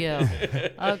prove to you.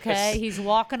 Okay, he's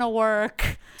walking to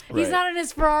work. He's not in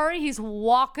his Ferrari. He's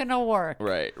walking to work.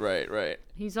 Right.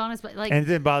 He's on his like. And it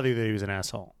didn't bother you that he was an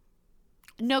asshole?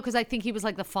 No, because I think he was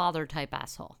like the father type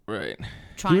asshole. Right.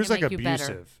 Trying to make like you abusive.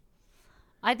 better.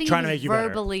 I think Trying to he's make you better.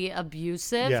 verbally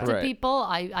abusive to people.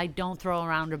 I don't throw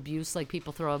around abuse like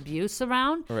people throw abuse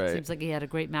around. Right. Seems like he had a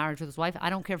great marriage with his wife. I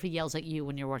don't care if he yells at you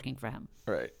when you're working for him.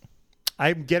 Right.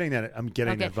 I'm getting that. I'm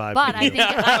getting that vibe. But I think,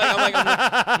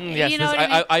 yes, you know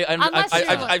what I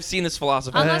mean? I've seen this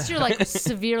philosophy. Unless you're like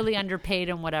severely underpaid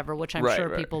and whatever, which I'm sure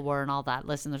right. people were and all that.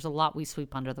 Listen, there's a lot we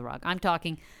sweep under the rug. I'm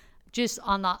talking just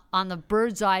on the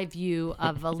bird's eye view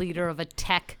of a leader of a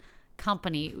tech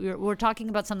company. We're talking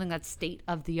about something that's state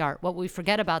of the art. What we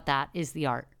forget about that is the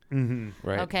art. Mm-hmm.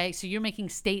 Right. Okay, so you're making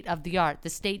state of the art. The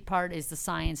state part is the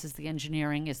science, is the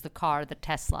engineering, is the car, the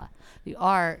Tesla. The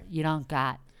art you don't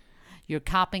got. You're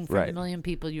copying from a million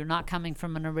people. You're not coming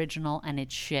from an original, and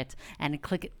it's shit. And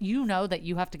you know that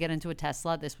you have to get into a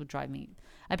Tesla. This would drive me.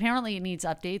 Apparently, it needs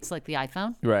updates like the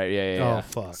iPhone. Right. Yeah. Oh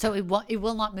fuck. So it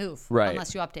will not move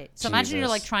unless you update. So Jesus. imagine you're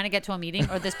like trying to get to a meeting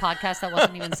or this podcast that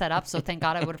wasn't even set up. So thank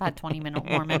God I would have had 20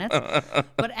 more minutes.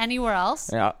 But anywhere else,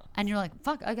 and you're like,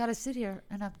 fuck, I got to sit here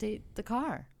and update the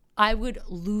car. I would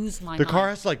lose my mind. The car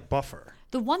has to like buffer.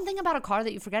 The one thing about a car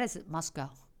that you forget is it must go.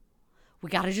 We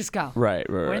got to just go. Right.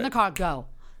 We're in the car, go.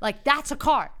 Like, that's a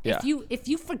car. Yeah. If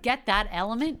you forget that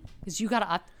element, because you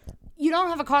don't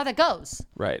have a car that goes.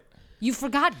 Right. You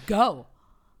forgot go.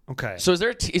 Okay. So is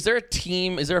there a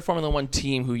team? Is there a Formula One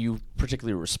team who you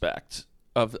particularly respect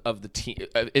of the team?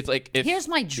 It's like here's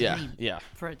my dream. Yeah.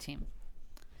 For a team.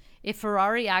 If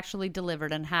Ferrari actually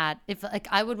delivered and had,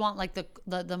 I would want like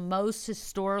the most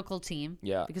historical team.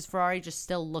 Yeah. Because Ferrari just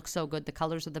still looks so good. The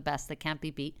colors are the best. They can't be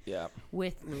beat. Yeah.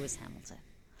 With Lewis Hamilton.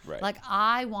 Right. Like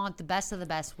I want the best of the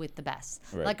best with the best.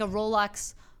 Right. Like a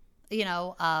Rolex,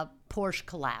 Porsche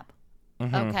collab.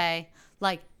 Mm-hmm. Okay.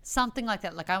 Like Something like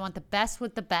that. Like, I want the best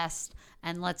with the best,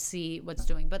 and let's see what's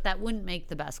doing. But that wouldn't make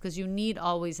the best, because you need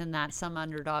always in that some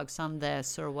underdog, some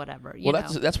this or whatever. You know?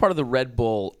 That's part of the Red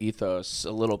Bull ethos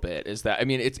a little bit. Is that, I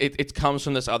mean, it comes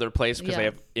from this other place because they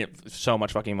have so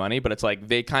much fucking money. But it's like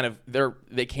they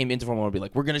came into Formula One to be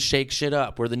like, we're gonna shake shit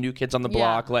up. We're the new kids on the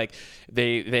block. Like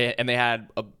they had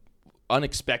a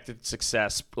unexpected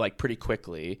success like pretty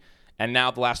quickly. And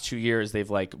now the last 2 years, they've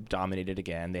like dominated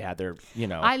again. They had their,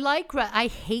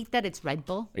 I hate that it's Red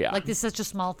Bull. Yeah. Like, this is such a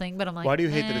small thing, but I'm like, why do you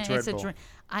hate that it's Red Bull?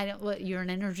 I don't. You're an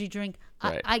energy drink.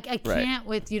 Right. I can't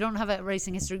with. You don't have a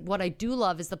racing history. What I do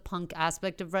love is the punk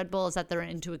aspect of Red Bull is that they're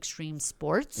into extreme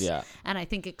sports. Yeah. And I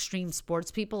think extreme sports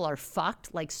people are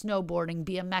fucked, like snowboarding,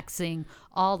 BMXing,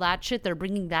 all that shit. They're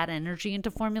bringing that energy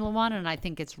into Formula One, and I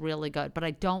think it's really good. But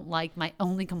I don't like. My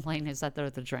only complaint is that they're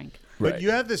the drink. But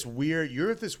you have this weird.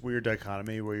 You're at this weird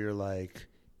dichotomy where you're like,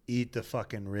 eat the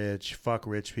fucking rich, fuck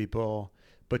rich people.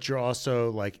 But you're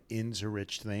also like into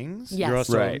rich things. Yes.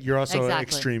 You're also an Exactly.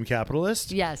 extreme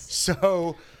capitalist. Yes.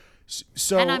 So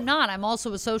And I'm not. I'm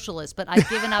also a socialist, but I've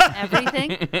given up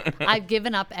everything. I've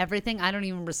given up everything. I don't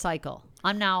even recycle.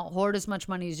 I'm now hoard as much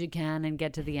money as you can and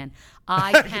get to the end.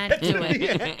 I can't do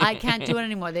it. I can't do it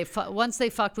anymore. Once they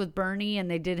fucked with Bernie and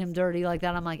they did him dirty like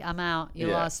that, I'm like, I'm out. You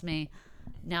lost me.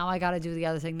 Now I got to do the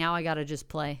other thing. Now I got to just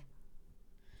play.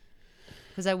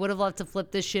 Because I would have loved to flip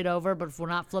this shit over, but if we're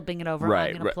not flipping it over,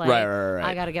 I'm going to play. Right.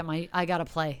 I got to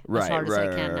play as hard as I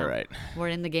can now. Right. We're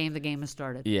in the game. The game has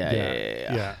started.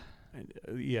 Yeah.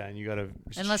 Yeah, and you got to...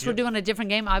 Unless we're doing a different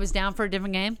game. I was down for a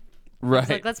different game. Right.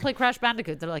 Like, let's play Crash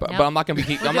Bandicoot. They're like, no. But I'm not going to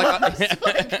be... I'm like...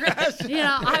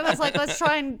 I was like, let's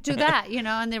try and do that,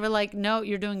 and they were like, no,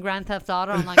 you're doing Grand Theft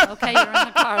Auto. I'm like, okay, you're in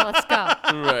the car, let's go.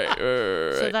 Right.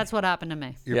 So that's what happened to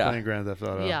me. You're playing Grand Theft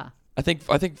Auto. Yeah. I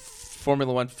think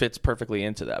Formula One fits perfectly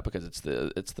into that because it's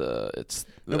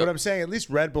No, but I'm saying at least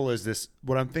Red Bull is this.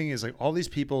 What I'm thinking is like all these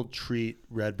people treat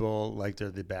Red Bull like they're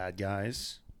the bad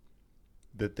guys,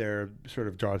 that they're sort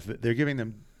of they're giving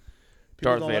them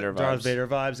Darth Vader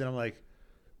vibes, and I'm like,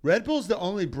 Red Bull's the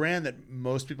only brand that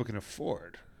most people can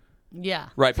afford. Yeah.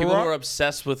 Right. People who are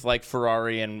obsessed with like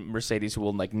Ferrari and Mercedes who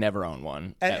will like never own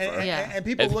one. And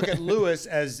people look at Lewis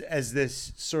as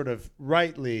this sort of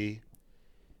rightly.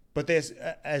 But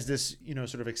as this,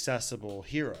 sort of accessible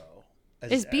hero.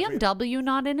 Is BMW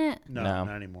not in it? No, not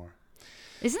anymore.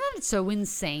 Isn't that so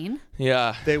insane?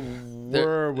 Yeah, they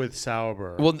were with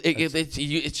Sauber. Well,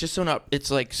 it's just so not. It's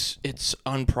like it's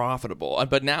unprofitable.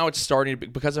 But now it's starting to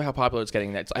because of how popular it's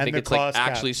getting. I think it's like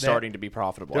actually starting to be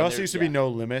profitable. There also used to be no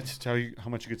limit to tell you how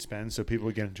much you could spend, so people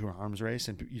would get into an arms race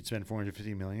and you'd spend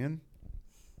 $450 million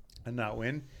and not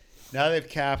win. Now they've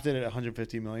capped it at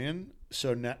 $150 million.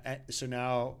 So now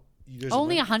there's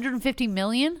only $150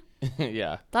 million.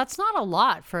 Yeah, that's not a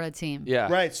lot for a team. Yeah,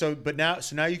 right. So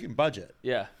now you can budget.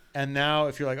 Yeah, and now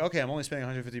if you're like, okay, I'm only spending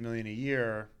 $150 million a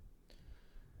year,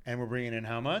 and we're bringing in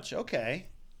how much? Okay,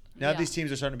 now these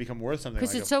teams are starting to become worth something.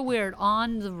 Because it's so weird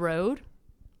on the road,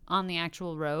 on the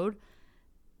actual road.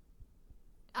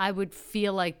 I would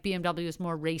feel like BMW is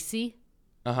more racy.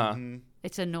 Mm-hmm.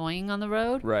 It's annoying on the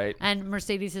road. Right. And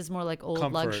Mercedes is more like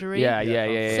old luxury. Yeah.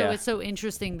 So it's so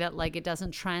interesting that like it doesn't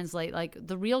translate. Like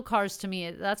the real cars to me,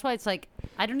 that's why it's like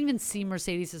I don't even see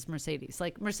Mercedes as Mercedes.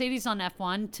 Like Mercedes on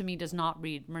F1 to me does not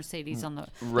read Mercedes on the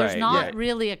There's not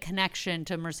really a connection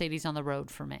to Mercedes on the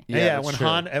road for me. Yeah, when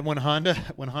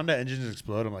Honda engines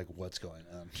explode, I'm like, what's going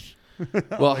on?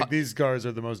 Well, like, these cars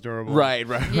are the most durable. Right.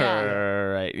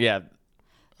 Yeah.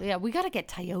 Yeah, we got to get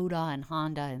Toyota and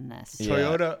Honda in this.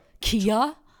 Toyota.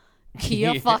 Kia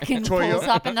fucking pulls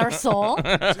up in their soul.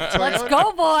 Let's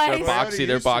go, boys.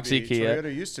 They're boxy Kia.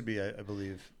 Toyota used to be, I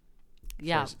believe.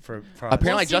 Yeah. For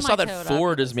apparently, I just saw that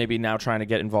Ford is maybe now trying to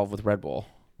get involved with Red Bull.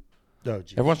 Oh,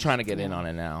 geez. Everyone's trying to get in on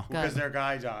it now because their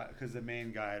guy died. Because the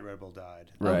main guy at Red Bull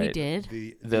died. Right. Oh, he did.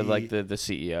 The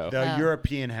CEO, the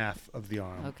European half of the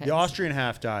arm. Okay. The Austrian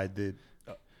half died.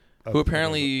 Who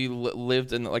apparently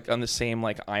lived in like on the same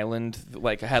like island,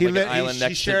 like had like an island next.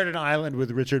 He shared an island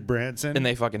with Richard Branson, and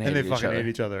they fucking hated hate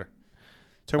each other.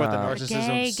 Talk about the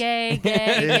narcissism. Gay.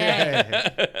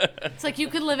 It's like you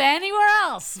could live anywhere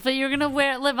else, but you're gonna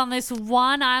live on this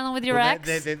one island with your ex.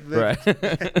 Right.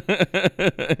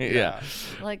 Yeah.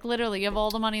 Like literally, you have all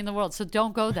the money in the world, so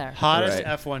don't go there. Hottest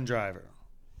F1 driver.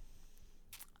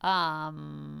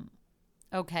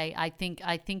 Okay, I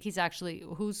think he's actually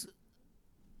who's.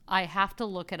 I have to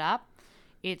look it up.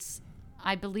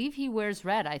 I believe he wears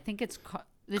red. I think it's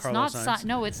not Sainz.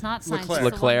 No, it's not Sainz.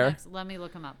 Leclerc. Let me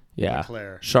look him up. Yeah.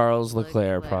 Leclerc. Charles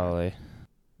Leclerc, probably.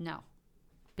 No,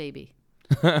 baby.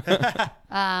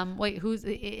 Wait, who's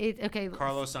it? Okay.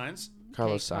 Carlos Sainz.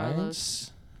 Carlos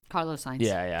Sainz. Carlos Sainz.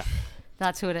 Yeah.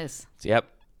 That's who it is. Yep.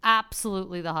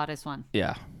 Absolutely the hottest one.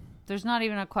 Yeah. There's not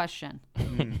even a question.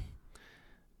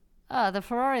 The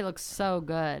Ferrari looks so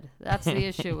good. That's the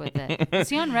issue with it. Is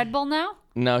he on Red Bull now?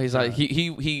 No, he's not.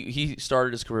 He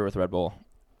started his career with Red Bull,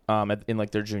 in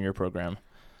like their junior program.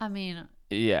 I mean,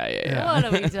 yeah. What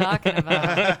are we talking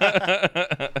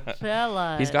about,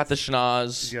 fellas? He's got the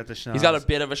schnoz. He's got a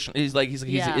bit of a. He's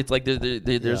it's like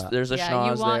there's a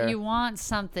schnoz there. You want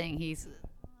something. He's.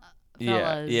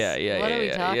 Fellas, yeah. What are we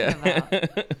talking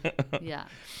about? Yeah.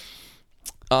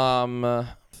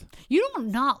 You do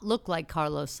not look like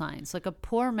Carlos Sainz, like a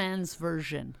poor man's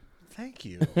version. Thank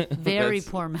you. Very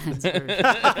poor man's version.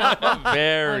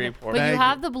 Very poor. But you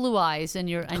have the blue eyes, and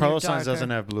you're Carlos Sainz doesn't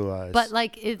have blue eyes. But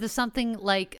like, it's something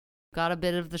like got a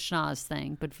bit of the schnoz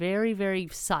thing, but very, very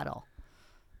subtle.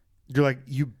 You're like,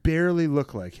 you barely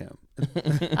look like him.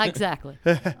 Exactly.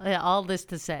 Yeah, all this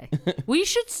to say, we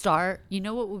should start. You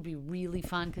know what would be really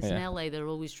fun? Because in LA, they're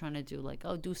always trying to do like,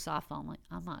 do softball. I'm like,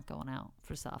 I'm not going out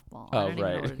for softball. Oh, I don't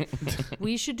even know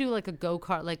we should do like a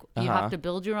go-kart. Like you have to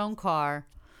build your own car.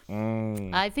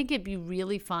 I think it'd be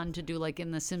really fun to do like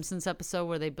in the Simpsons episode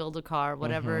where they build a car,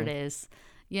 whatever it is.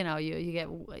 You know, you get,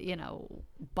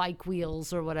 bike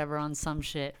wheels or whatever on some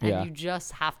shit. And you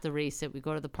just have to race it. We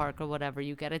go to the park or whatever.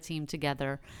 You get a team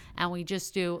together. And we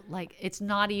just do, like, it's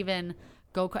not even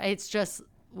go-kart. It's just,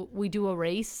 we do a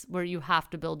race where you have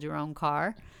to build your own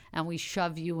car. And we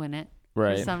shove you in it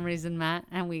for some reason, Matt.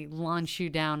 And we launch you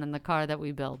down in the car that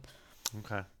we build.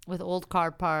 Okay. With old car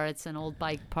parts and old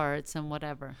bike parts and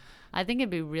whatever. I think it'd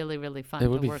be really, really fun to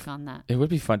work on that. It would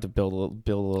be fun to build a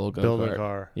little go-kart. Build a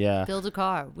car. Yeah. Build a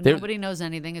car. Nobody knows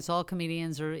anything. It's all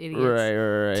comedians or idiots.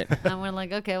 Right. And we're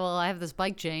like, okay, well, I have this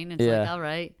bike chain. It's like, all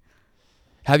right.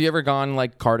 Have you ever gone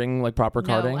like karting, like proper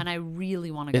karting? No, and I really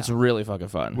want to go. It's really fucking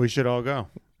fun. We should all go.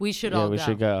 We should all go. We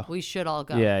should go. We should all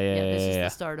go. Yeah. This is the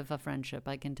start of a friendship.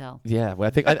 I can tell. Yeah, well,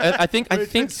 I think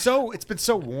it's been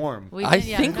so warm. I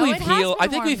think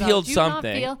we've healed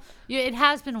something. It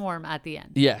has been warm at the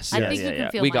end. Yes. I think you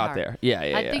can feel we my got heart. there.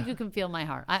 Yeah. I think you can feel my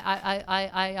heart.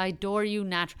 I adore you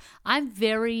naturally. I'm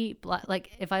very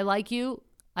like, if I like you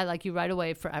right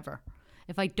away forever.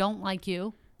 If I don't like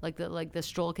you, like the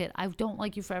stroll kid, I don't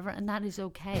like you forever, and that is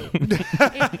okay.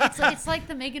 It's like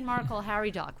the Meghan Markle Harry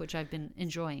doc, which I've been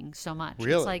enjoying so much.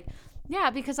 Really? It's like,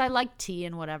 because I like tea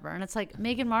and whatever, and it's like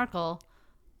Meghan Markle,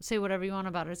 say whatever you want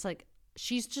about her. It's like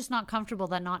she's just not comfortable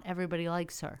that not everybody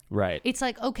likes her. Right. It's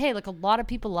like, okay, like a lot of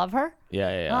people love her.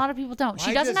 Yeah. A lot of people don't.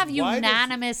 She doesn't have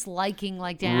unanimous liking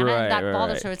like Diana, and that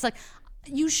bothers her. It's like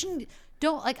you shouldn't.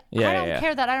 Don't like. I don't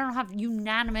care that I don't have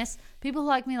unanimous people who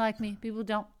like me. People who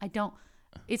don't. I don't.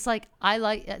 It's like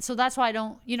so that's why I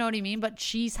don't, you know what I mean? But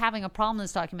she's having a problem in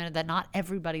this documentary that not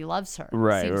everybody loves her.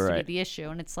 Right, seems to be the issue.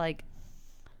 And it's like,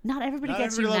 not everybody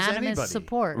gets unanimous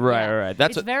support. Right.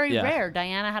 It's very rare.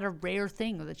 Diana had a rare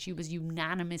thing that she was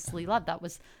unanimously loved. That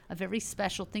was a very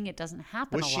special thing. It doesn't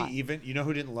happen a lot. Was she even, you know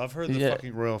who didn't love her? The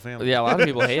fucking royal family. Yeah, a lot of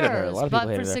people hated her. A lot of people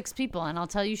hated her. But for 6 people. And I'll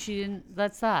tell you, she didn't,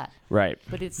 that's that. Right.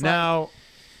 But it's now,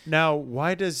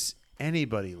 why does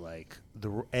anybody like the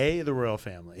royal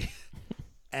family?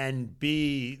 And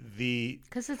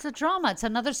because it's a drama. It's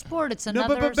another sport. It's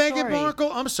another but story. Meghan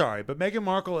Markle. I'm sorry, but Meghan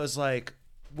Markle is like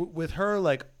with her.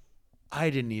 Like, I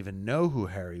didn't even know who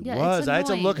Harry was. I had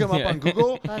to look him up on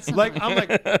Google.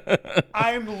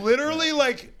 I'm literally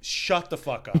like, shut the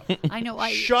fuck up. I know.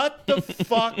 Shut the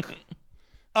fuck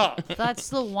up. That's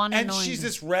the one. And she's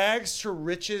this rags to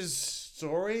riches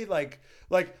story. Like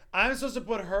I'm supposed to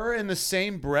put her in the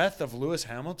same breath of Lewis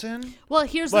Hamilton? Well,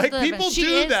 here's like the people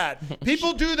do that.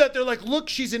 People do that. They're like, look,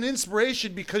 she's an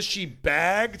inspiration because she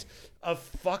bagged a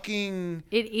fucking.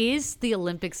 It is the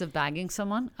Olympics of bagging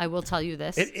someone. I will tell you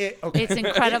this. Okay. It's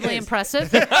incredibly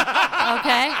impressive.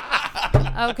 Okay.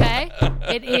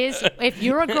 It is. If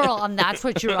you're a girl and that's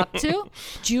what you're up to,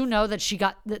 do you know that she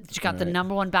got the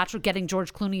 #1 Bachelor? Getting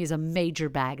George Clooney is a major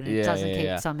bag, and it doesn't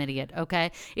take some idiot.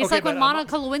 Okay. It's like when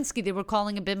Monica Lewinsky, they were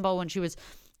calling a bimbo when she was,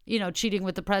 cheating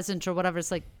with the president or whatever. It's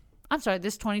like, I'm sorry,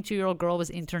 this 22-year-old girl was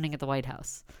interning at the White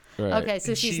House. Right. Okay,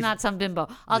 so she's not some bimbo.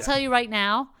 I'll tell you right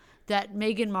now that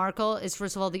Meghan Markle is,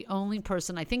 first of all, the only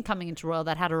person I think coming into royal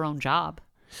that had her own job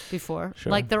before.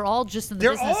 Sure. Like, they're all just in the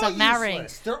business of marrying.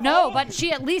 But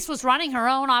she at least was running her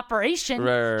own operation.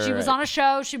 Right. She was on a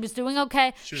show. She was doing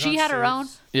okay. She had her own.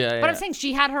 Yeah. But I'm saying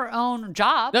she had her own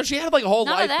job. No, she had like a whole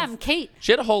life. None of them. Kate.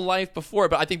 She had a whole life before,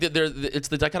 but I think that it's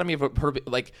the dichotomy of her.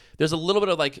 Like, there's a little bit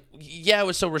of like, it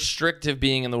was so restrictive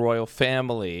being in the royal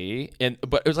family,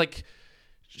 but it was like.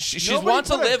 She wants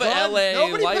to live an LA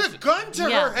Nobody life. put a gun to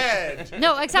her head.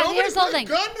 No, exactly. Nobody Here's the whole thing.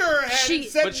 put a gun to her head and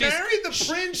said, But marry the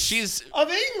prince of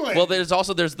England. Well, there's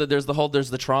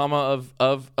the trauma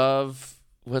of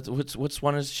what's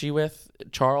one is she with?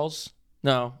 Charles?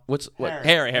 No,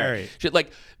 Harry.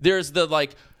 There's the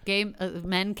like.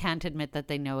 Men can't admit that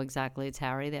they know exactly it's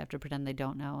Harry. They have to pretend they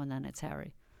don't know, and then it's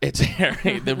Harry. It's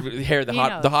Harry, the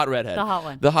hot redhead, the hot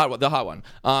one, the hot one.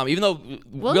 Even though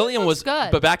William was good,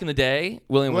 but back in the day,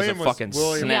 William was a fucking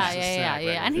snack.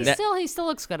 Yeah, and he still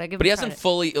looks good. I give him but he credit. hasn't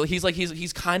fully.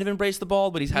 He's kind of embraced the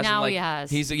bald, but he hasn't. Now like, he has.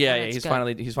 He's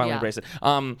finally embraced it.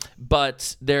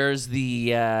 But there's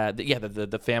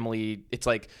the family. It's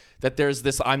like that. There's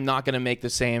this. I'm not gonna make the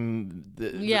same.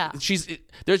 There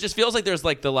just feels like there's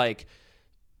like the like.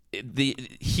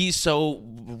 He's so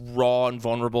raw and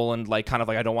vulnerable and like kind of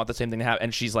like I don't want the same thing to happen,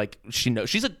 and she's like she knows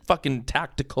she's a fucking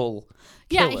tactical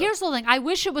killer. Here's the thing. I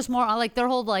wish it was more like their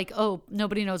whole like, oh,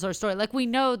 nobody knows our story. Like we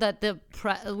know that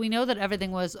we know that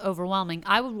everything was overwhelming.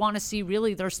 I would want to see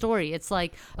really their story. It's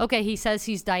like, okay, he says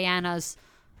he's Diana's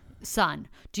son.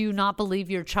 Do you not believe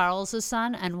you're Charles's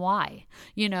son, and why?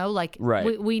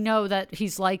 right. We know that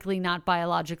he's likely not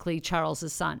biologically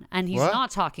Charles's son, and he's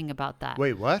not talking about that.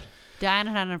 Wait, what?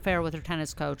 Diana had an affair with her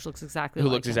tennis coach. Looks exactly who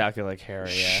like looks him. exactly like Harry.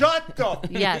 Yeah. Shut the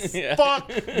yes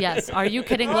fuck. Yes. Are you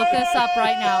kidding? Look this up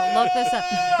right now. Look this up.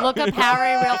 Look up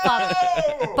Harry real father.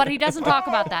 But he doesn't talk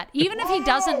about that. Even if he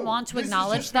doesn't want to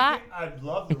acknowledge that. I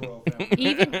love the royal family.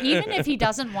 Even if he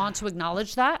doesn't want to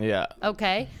acknowledge that. Yeah.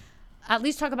 Okay. At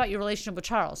least talk about your relationship with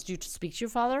Charles. Do you speak to your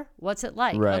father? What's it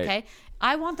like? Right. Okay.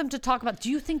 I want them to talk about, do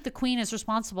you think the queen is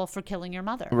responsible for killing your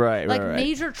mother? Right.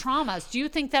 Major traumas. Do you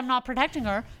think them not protecting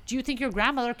her? Do you think your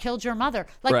grandmother killed your mother?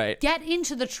 Get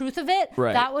into the truth of it.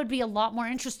 Right. That would be a lot more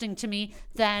interesting to me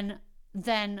than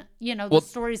the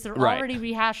stories that are already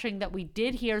rehashing that we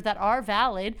did hear that are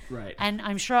valid. Right. And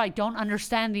I'm sure I don't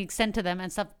understand the extent of them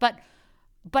and stuff. But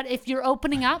if you're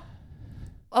opening up,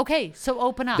 okay, so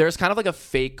open up. There's kind of like a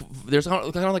fake. There's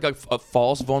kind of like a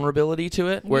false vulnerability to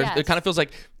it, where it kind of feels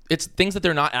like it's things that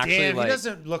they're not actually. Damn, like. He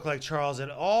doesn't look like Charles at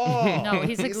all. No,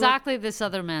 he's exactly this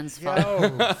other man's father.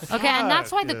 Okay, and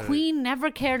that's why the Queen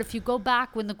never cared. If you go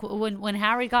back when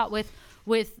Harry got with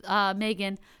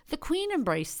Meghan, the Queen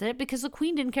embraced it because the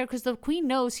Queen didn't care because the Queen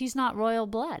knows he's not royal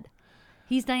blood.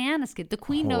 He's Diana's kid. The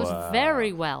Queen knows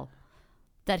very well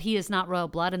that he is not royal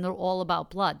blood, and they're all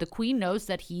about blood. The Queen knows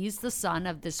that he's the son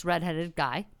of this redheaded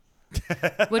guy,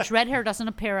 which red hair doesn't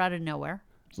appear out of nowhere.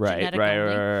 It's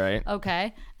Right.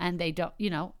 Okay, and they don't,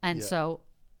 so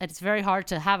it's very hard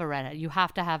to have a redhead. You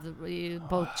have to have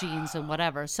both genes and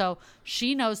whatever. So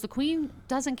she knows the Queen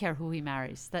doesn't care who he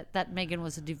marries. That Meghan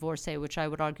was a divorcee, which I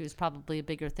would argue is probably a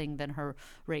bigger thing than her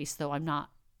race, though I'm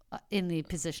not in the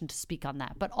position to speak on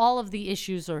that. But all of the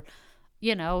issues are,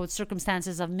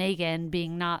 circumstances of Meghan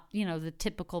being not, the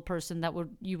typical person that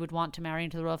you would want to marry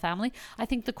into the royal family, I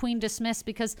think the Queen dismissed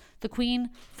because the Queen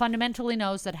fundamentally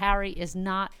knows that Harry is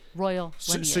not royal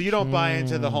lineage. So you don't buy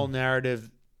into the whole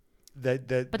narrative that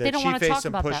they don't she want to faced talk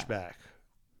some about pushback. that.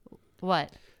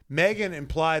 What? Meghan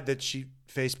implied that she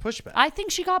faced pushback. I think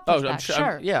she got pushback,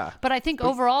 sure. Yeah. But I think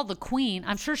overall the Queen,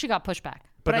 I'm sure she got pushback.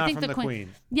 But I not think from the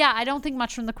Queen. Yeah, I don't think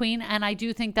much from the Queen, and I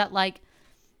do think that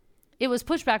it was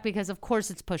pushback because, of course,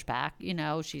 it's pushback.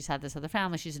 She's had this other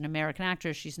family. She's an American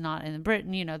actress. She's not in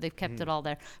Britain. They've kept it all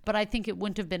there. But I think it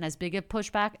wouldn't have been as big a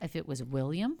pushback if it was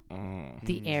William,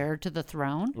 the heir to the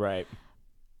throne. Right.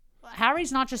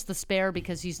 Harry's not just the spare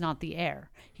because he's not the heir.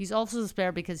 He's also the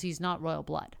spare because he's not royal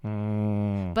blood.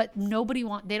 But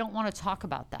they don't want to talk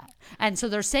about that. And so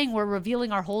they're saying we're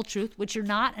revealing our whole truth, which you're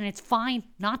not, and it's fine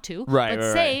not to. Right,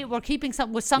 but say we're keeping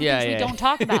some things we don't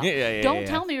talk about. Don't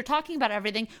tell me you're talking about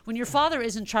everything when your father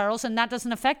isn't Charles and that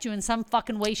doesn't affect you in some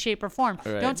fucking way, shape, or form.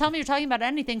 Right. Don't tell me you're talking about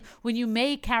anything when you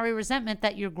may carry resentment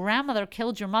that your grandmother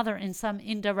killed your mother in some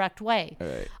indirect way.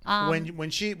 Right.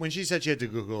 When she said she had to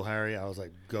Google Harry, I was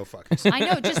like, go fuck. I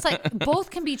know, just like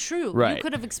both can be true. Right. You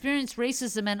could have experienced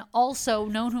racism and also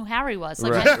known who Harry was.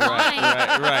 Like Right. I'm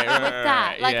fine Right. with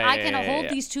that. Like Yeah, I can hold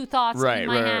these two thoughts in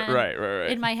my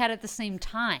hand, in my head at the same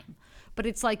time. But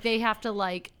it's like they have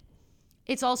to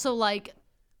it's also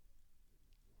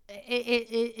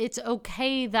it's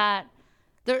okay that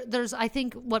there's I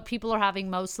think what people are having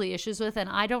mostly issues with, and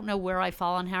I don't know where I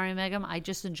fall on Harry and Meghan. I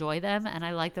just enjoy them and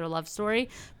I like their love story,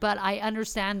 but I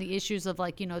understand the issues of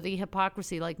the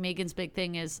hypocrisy. Like Meghan's big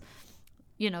thing is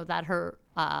that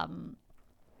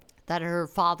her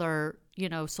father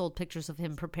sold pictures of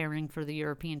him preparing for the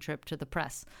European trip to the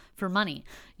press for money,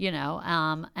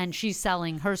 and she's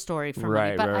selling her story for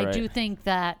money. But I do think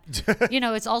that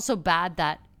it's also bad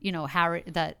that Harry,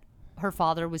 that her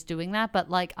father was doing that, but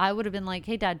like I would have been like,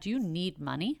 hey Dad, do you need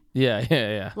money?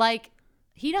 Yeah. Like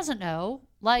he doesn't know.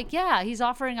 Like, yeah, he's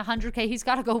offering $100K. He's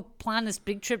got to go plan this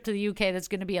big trip to the UK that's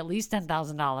going to be at least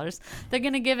 $10,000. They're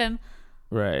going to give him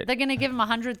They're going to give him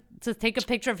 $100 to take a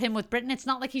picture of him with Britain. It's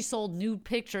not like he sold nude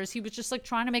pictures. He was just like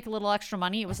trying to make a little extra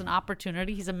money. It was an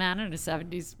opportunity. He's a man in his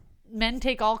 70s. Men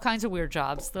take all kinds of weird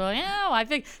jobs. They're like, I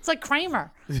think it's like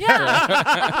Kramer.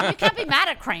 Yeah. You can't be mad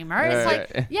at Kramer. It's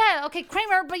like, yeah, okay,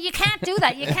 Kramer, but you can't do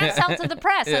that. You can't sell to the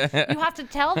press. Like, you have to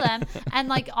tell them and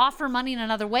like offer money in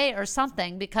another way or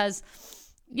something because,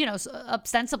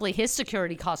 ostensibly his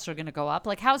security costs are going to go up.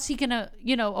 Like, how's he going to,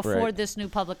 afford this new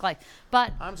public life?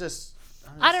 But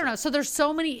I don't know. So there's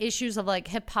so many issues of like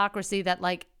hypocrisy that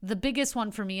like the biggest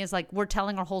one for me is like we're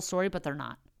telling our whole story, but they're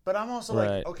not. But I'm also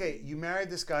like, okay, you married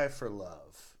this guy for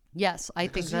love. Yes, I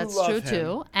think that's true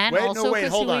too. And also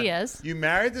because who he is. You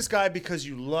married this guy because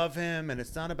you love him, and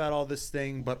it's not about all this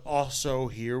thing, but also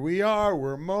here we are.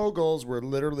 We're moguls. We're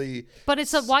literally. But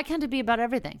why can't it be about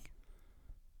everything?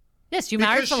 Yes, you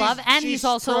married for love, and he's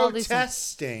also all these things.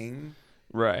 Protesting.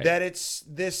 Right. That it's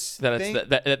this thing.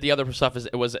 That the other stuff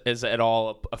is at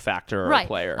all a factor or a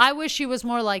player. I wish he was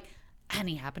more like, and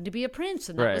he happened to be a prince,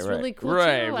 and that was really cool too.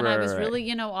 And I was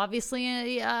really,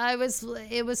 obviously,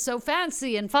 it was so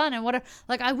fancy and fun and whatever.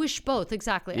 Like, I wish both,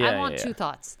 exactly. Yeah, I want two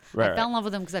thoughts. I fell in love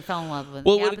with him because I fell in love with him.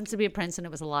 Well, he happens to be a prince, and it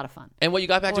was a lot of fun. And what you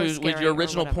got back to with your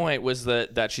original point was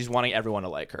that she's wanting everyone to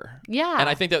like her. Yeah. And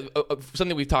I think that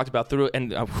something we've talked about through,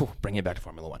 and bring it back to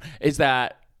Formula One, is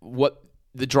that what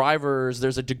the drivers,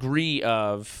 there's a degree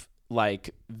of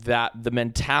like that the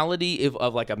mentality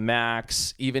of like a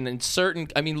Max, even in certain,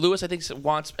 I mean, Lewis I think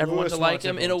wants everyone to like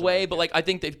him in a way, but like I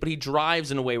think that, but he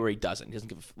drives in a way where he doesn't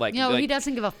give like he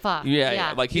doesn't give a fuck.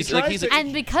 Yeah. Like he's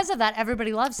and because of that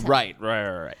everybody loves him. Right.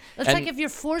 It's like if you're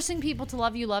forcing people to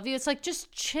love you, it's like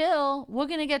just chill. We're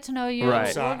gonna get to know you.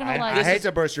 Right. We're gonna I hate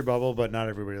to burst your bubble, but not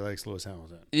everybody likes Lewis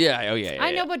Hamilton. Yeah.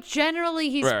 I know, but generally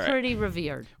he's pretty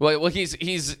revered. Well, he's and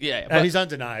he's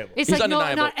undeniable. It's like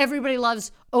not everybody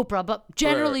loves Oprah, but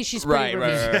generally she's pretty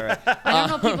revered. I don't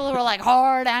know people who are like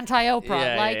hard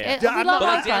anti-Oprah. We love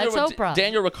Oprah. It's Oprah.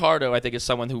 Daniel Ricciardo, I think, is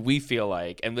someone who we feel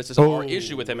like, and this is our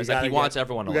issue with him, is that he wants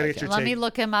everyone to like him. Let me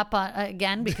look him up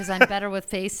again because I'm better with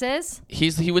faces. He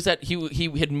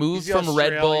had moved from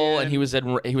Red Bull, and he was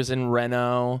in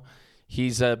Renault.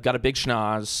 He's got a big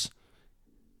schnoz.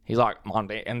 He's like,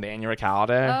 and Daniel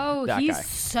Ricciardo. Oh, he's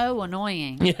so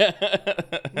annoying.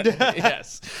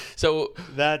 Yes. So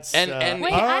that's wait,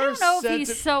 I don't know if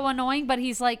he's so annoying, but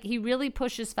he's like he really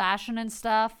pushes fashion and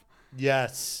stuff.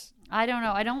 Yes. I don't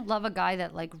know. I don't love a guy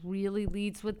that like really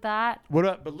leads with that.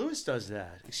 But Lewis does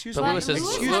that. Excuse me. Lewis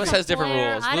has different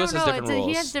rules. Lewis has different rules.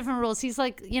 He has different rules. He's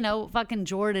like, fucking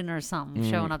Jordan or something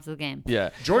showing up to the game.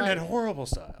 Yeah. Jordan had horrible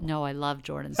style. No, I love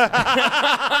Jordan's style.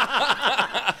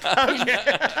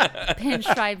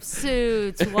 Pinstripe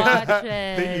suits, watches.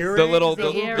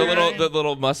 The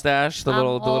little mustache.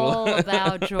 All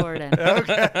about Jordan.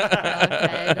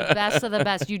 Okay. The best of the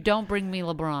best. You don't bring me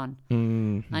LeBron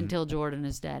until Jordan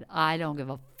is dead. I don't give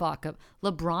a fuck.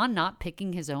 LeBron not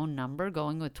picking his own number,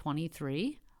 going with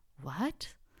 23?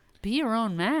 What? Be your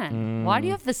own man. Why do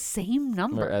you have the same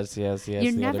number? Yes.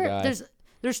 You're never. Other guy.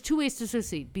 There's two ways to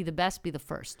succeed. Be the best. Be the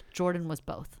first. Jordan was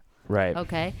both. Right.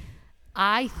 Okay.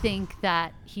 I think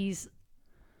that he's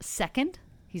second.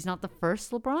 He's not the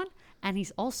first LeBron, and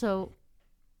he's also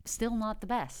still not the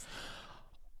best.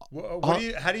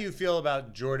 How do you feel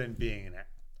about Jordan being an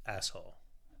asshole?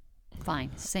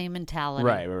 Fine, same mentality.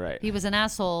 Right. He was an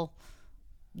asshole,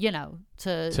 to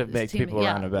make people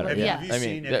around him better. Have you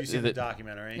seen the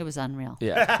documentary? It was unreal.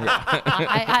 Yeah.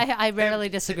 I rarely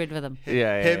disagreed with him.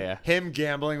 Yeah. Him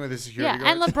gambling with his security guards.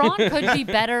 And LeBron could be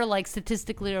better, like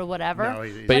statistically or whatever. No,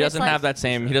 but he doesn't have that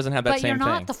same. He doesn't have that but same thing. But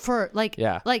you're not the first. Like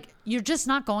you're just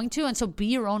not going to, and so be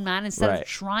your own man instead of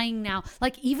trying now.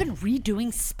 Like even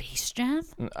redoing Space Jam.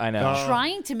 I know.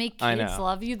 Trying to make kids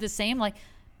love you the same, like.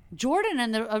 Jordan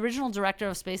and the original director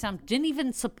of Space Jam didn't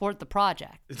even support the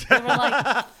project. They were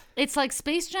like, it's like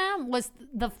Space Jam was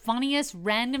the funniest,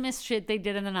 randomest shit they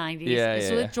did in the 90s.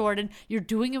 So with Jordan, you're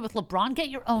doing it with LeBron. Get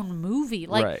your own movie.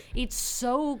 Like, it's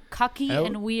so cucky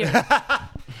and weird.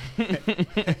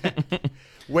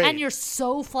 Wait. And you're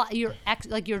so you're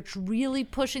really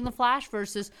pushing the Flash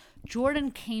versus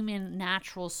Jordan came in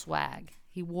natural swag.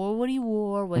 He wore what he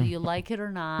wore, whether you like it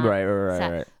or not.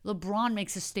 Right. LeBron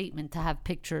makes a statement to have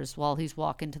pictures while he's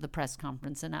walking to the press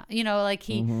conference, and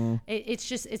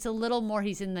it's a little more.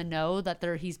 He's in the know that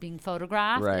he's being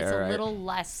photographed. It's a little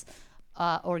less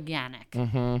organic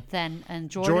Mm-hmm. than and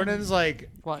Jordan's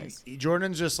was.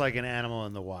 Jordan's just like an animal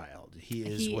in the wild. He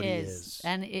is what he is.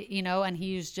 And and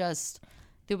he's just,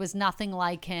 there was nothing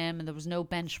like him, and there was no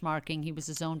benchmarking. He was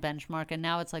his own benchmark, and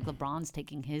now it's like LeBron's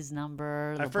taking his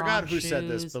number. I LeBron forgot who said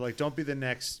shoes. this, but like, don't be the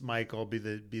next Michael. Be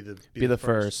the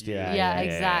first. Yeah,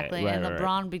 exactly. Right, and right,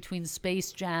 LeBron between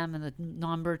Space Jam and the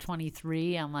number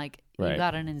 23, I'm like, you Right.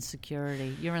 got an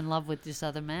insecurity. You're in love with this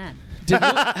other man.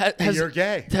 You're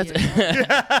gay. That's,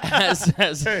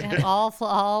 all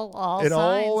it signs.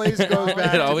 always goes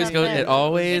back. It always goes. It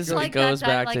always It's like goes that,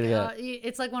 back like, to that.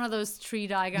 it's like one of those tree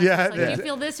diagrams. Yeah, It's like, do you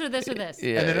feel this or this or this?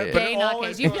 Yeah, And then it- Gay, but not gay.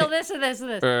 always Do you goes- feel this or this or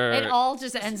this? It all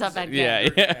just ends up at gay.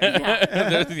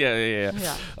 Yeah.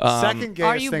 Second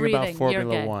Are gayest you thing breathing? about Formula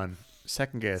You're gay. One.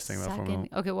 Second gayest thing about Formula One.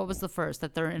 Okay, what was the first?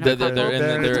 That they're in a They're- couple?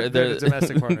 they're They're a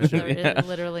domestic partnership. They're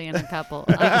literally in a couple.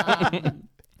 That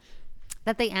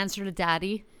they answer to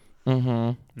daddy.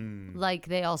 Mm-hmm. Like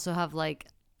they also have like,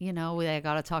 they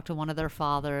got to talk to one of their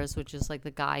fathers, which is like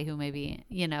the guy who maybe,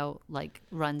 like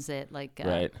runs it. Like,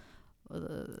 Right.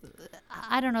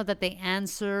 I don't know that they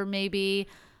answer maybe.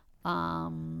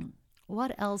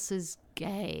 What else is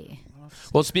gay?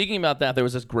 Well, speaking about that, there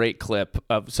was this great clip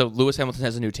of Lewis Hamilton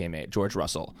has a new teammate, George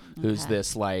Russell, who's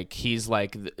this he's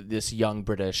like this young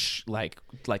British like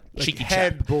cheeky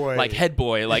head chap. boy. Like head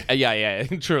boy, like yeah,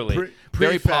 truly.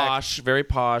 Very posh,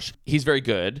 He's very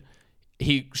good.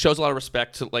 He shows a lot of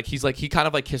respect to he kind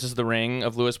of like kisses the ring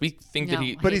of Lewis. We think that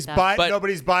he But he's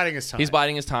nobody's biding his time. He's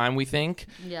biding his time, we think.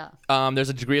 Yeah. There's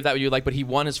a degree of that you like, but he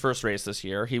won his first race this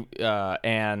year.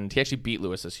 And he actually beat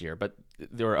Lewis this year, but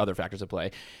there were other factors at play.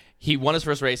 He won his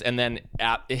first race, and then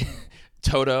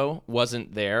Toto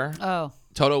wasn't there. Oh.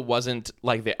 Toto wasn't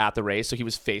at the race, so he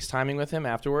was FaceTiming with him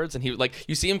afterwards, and he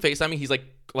you see him FaceTiming, he's like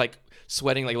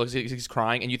sweating, looks like he's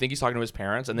crying, and you think he's talking to his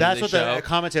parents, and then that's what the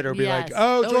commentator would be like.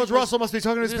 Oh, George Russell must be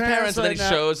talking to his parents. And then he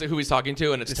shows who he's talking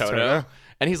to, and it's Toto.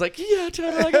 And he's like, yeah,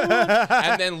 Toto, I won.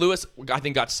 And then Lewis, I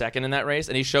think, got second in that race,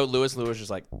 and he showed Lewis. Lewis was just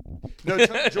like, no,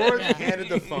 George handed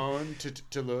the phone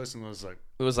to Lewis, and Lewis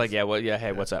was like, hey,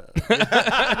 what's up?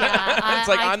 It's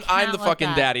like I'm the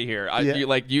fucking daddy here. I'm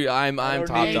top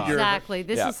dog. Exactly.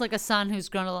 This is like a son who's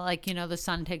grown up, the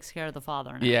son takes care of the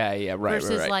father. Now. Yeah, right.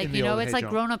 Versus right. It's like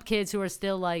grown up kids who are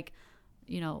still like,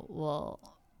 well,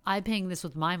 I'm paying this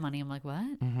with my money. I'm like,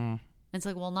 what? Mm-hmm. It's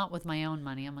like, well, not with my own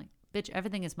money. I'm like, bitch,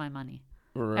 everything is my money.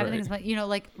 Right. Everything's my,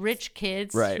 like rich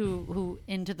kids right. who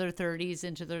into their 30s,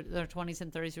 into their 20s and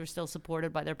 30s, who are still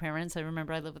supported by their parents. I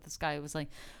remember I lived with this guy who was like,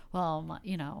 well,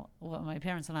 my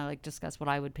parents and I discussed what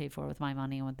I would pay for with my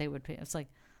money and what they would pay. It's like,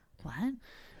 what?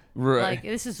 Right. Like,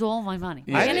 this is all my money.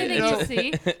 Yeah. Anything you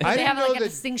see, they have a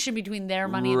distinction between their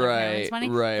money and their parents' money.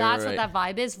 Right, That's right. what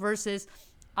that vibe is. Versus,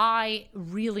 I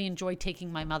really enjoy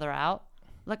taking my mother out.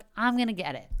 Like, I'm gonna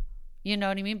get it. You know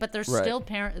what I mean? But there's still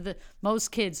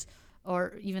most kids,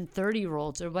 or even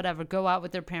 30-year-olds or whatever, go out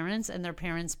with their parents and their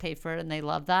parents pay for it and they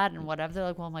love that and whatever. They're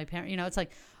like, well, my parent, it's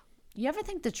like, you ever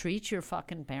think to treat your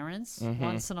fucking parents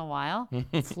once in a while?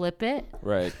 Flip it.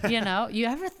 Right. You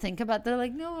ever think about, they're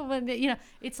like, no, but,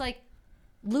 it's like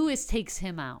Lewis takes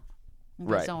him out. He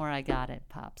goes, right. Don't worry, I got it,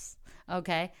 Pops.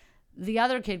 Okay. The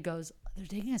other kid goes, they're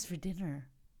taking us for dinner.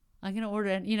 I'm going to order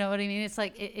it. You know what I mean? It's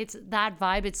like, it's that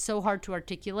vibe. It's so hard to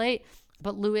articulate,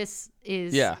 but Lewis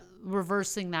is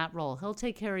reversing that role. He'll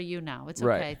take care of you now. It's okay.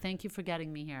 Right. Thank you for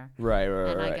getting me here. Right.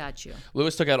 And I got you.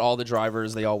 Lewis took out all the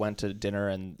drivers. They all went to dinner,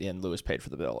 and Lewis paid for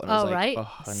the bill. And it was like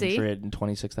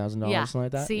 $126,000, something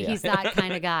like that. See, he's that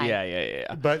kind of guy.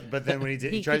 Yeah. But then when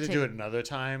he tried to do it another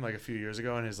time, like a few years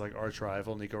ago, and his arch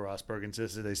rival Nico Rosberg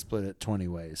insisted they split it 20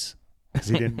 ways because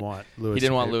he didn't want Lewis. He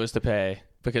didn't want Lewis to pay.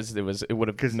 Because it would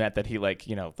have meant that he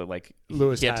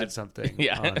Lewis had something.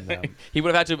 Yeah, on them. He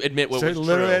would have had to admit what was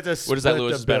literally true. Had to what is that?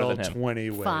 Lewis is better than him. 20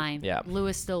 ways. Fine. Yeah.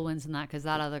 Lewis still wins in that because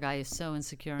that other guy is so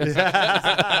insecure.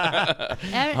 100%.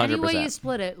 Any way you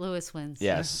split it, Lewis wins.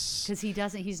 Yes. Because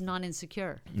he's not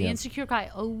insecure. The insecure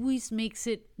guy always makes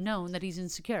it known that he's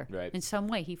insecure. Right. In some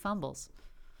way, he fumbles.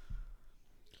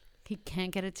 He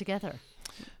can't get it together.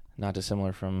 Not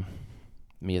dissimilar from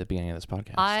me at the beginning of this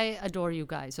podcast. I adore you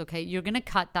guys. Okay, you're gonna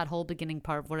cut that whole beginning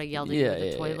part where I yelled at you with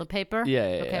the toilet paper. Yeah.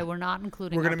 Okay, we're not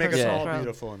including. We're gonna make us all growth.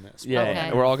 beautiful in this. Yeah,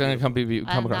 okay. we're all gonna come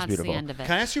across that's beautiful. The end of it.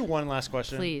 Can I ask you one last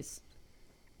question? Please.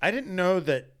 I didn't know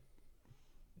that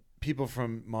people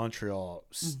from Montreal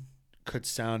could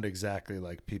sound exactly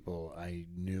like people I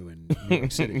knew in New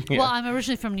York City. Well, I'm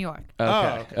originally from New York.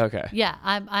 Okay. Yeah,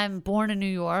 I'm born in New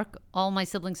York. All my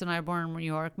siblings and I are born in New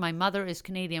York. My mother is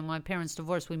Canadian. My parents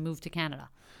divorced. We moved to Canada.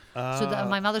 So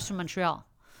my mother's from Montreal.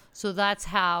 So that's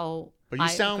how But you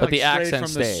sound but like the straight accent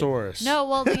from the stayed. source. No,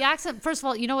 well, the accent, first of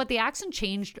all, you know what? The accent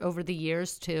changed over the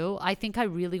years, too. I think I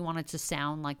really wanted to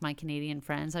sound like my Canadian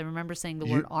friends. I remember saying the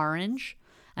word orange,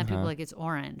 and people were like, it's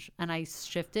orange. And I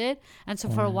shifted. And so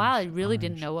for a while, I really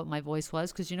didn't know what my voice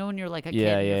was. Because, you know, when you're like a kid,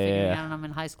 and you're figuring out, and I'm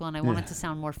in high school, and I wanted to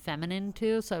sound more feminine,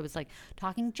 too. So I was like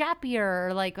talking Jappier,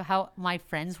 or like how my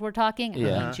friends were talking.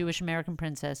 I'm a Jewish American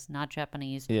princess, not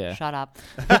Japanese. Yeah. Shut up.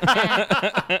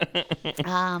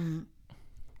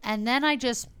 And then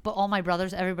but all my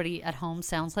brothers, everybody at home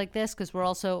sounds like this because we're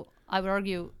also, I would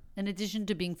argue, in addition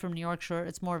to being from New Yorkshire,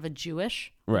 it's more of a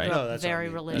Jewish, right? No, that's very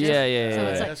religious. Yeah. So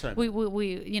it's like that's right.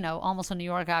 we you know, almost a New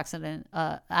York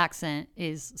accent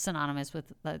is synonymous with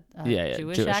the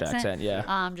Jewish accent.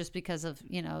 Just because of,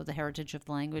 you know, the heritage of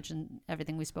the language and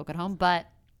everything we spoke at home. But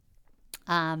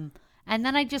and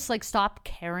then I just like stopped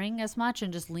caring as much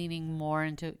and just leaning more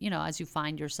into, you know, as you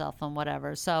find yourself and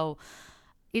whatever. So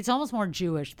it's almost more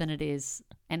Jewish than it is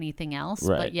anything else.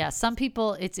 Right. But yeah, some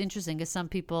people, it's interesting because some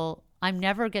people, I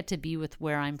never get to be with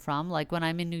where I'm from. Like when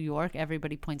I'm in New York,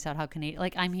 everybody points out how Canadian,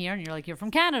 like I'm here and you're like, you're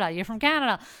from Canada. Like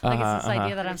it's this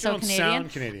idea that I'm so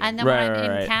Canadian. And then when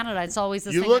I'm in Canada, it's always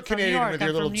this you thing. look I'm Canadian from New York, with your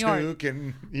I'm little from New York. toque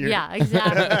and Yeah,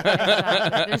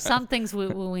 exactly. There's some things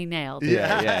we nailed.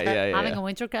 Yeah. Having a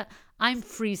winter coat. I'm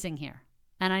freezing here.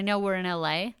 And I know we're in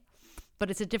LA, but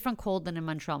it's a different cold than in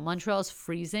Montreal. Montreal is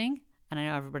freezing. And I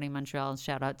know everybody in Montreal,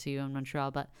 shout out to you in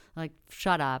Montreal, but like,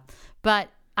 shut up. But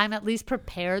I'm at least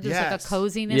prepared. There's like a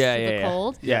coziness to the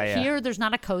cold. Here, there's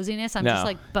not a coziness. I'm just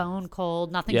like bone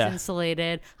cold. Nothing's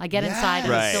insulated. I get inside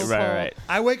and it's still cold. Right.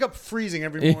 I wake up freezing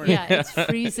every morning. Yeah, it's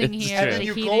freezing here. And then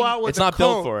you go out with it's a not coat.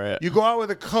 built for it. You go out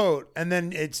with a coat, and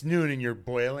then it's noon, and you're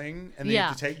boiling, and then you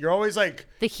have to take. You're always like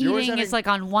the heating is like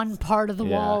on one part of the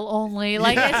wall only.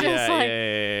 Like it's just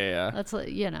like that's like,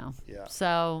 you know. Yeah.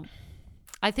 So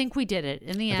I think we did it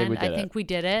in the end. I think we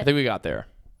did it. I think we got there.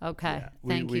 Okay. Yeah.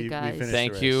 Thank you, guys.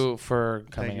 Thank you for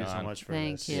coming Thank you so on. much for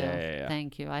Thank this. you.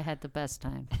 Thank you. I had the best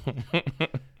time.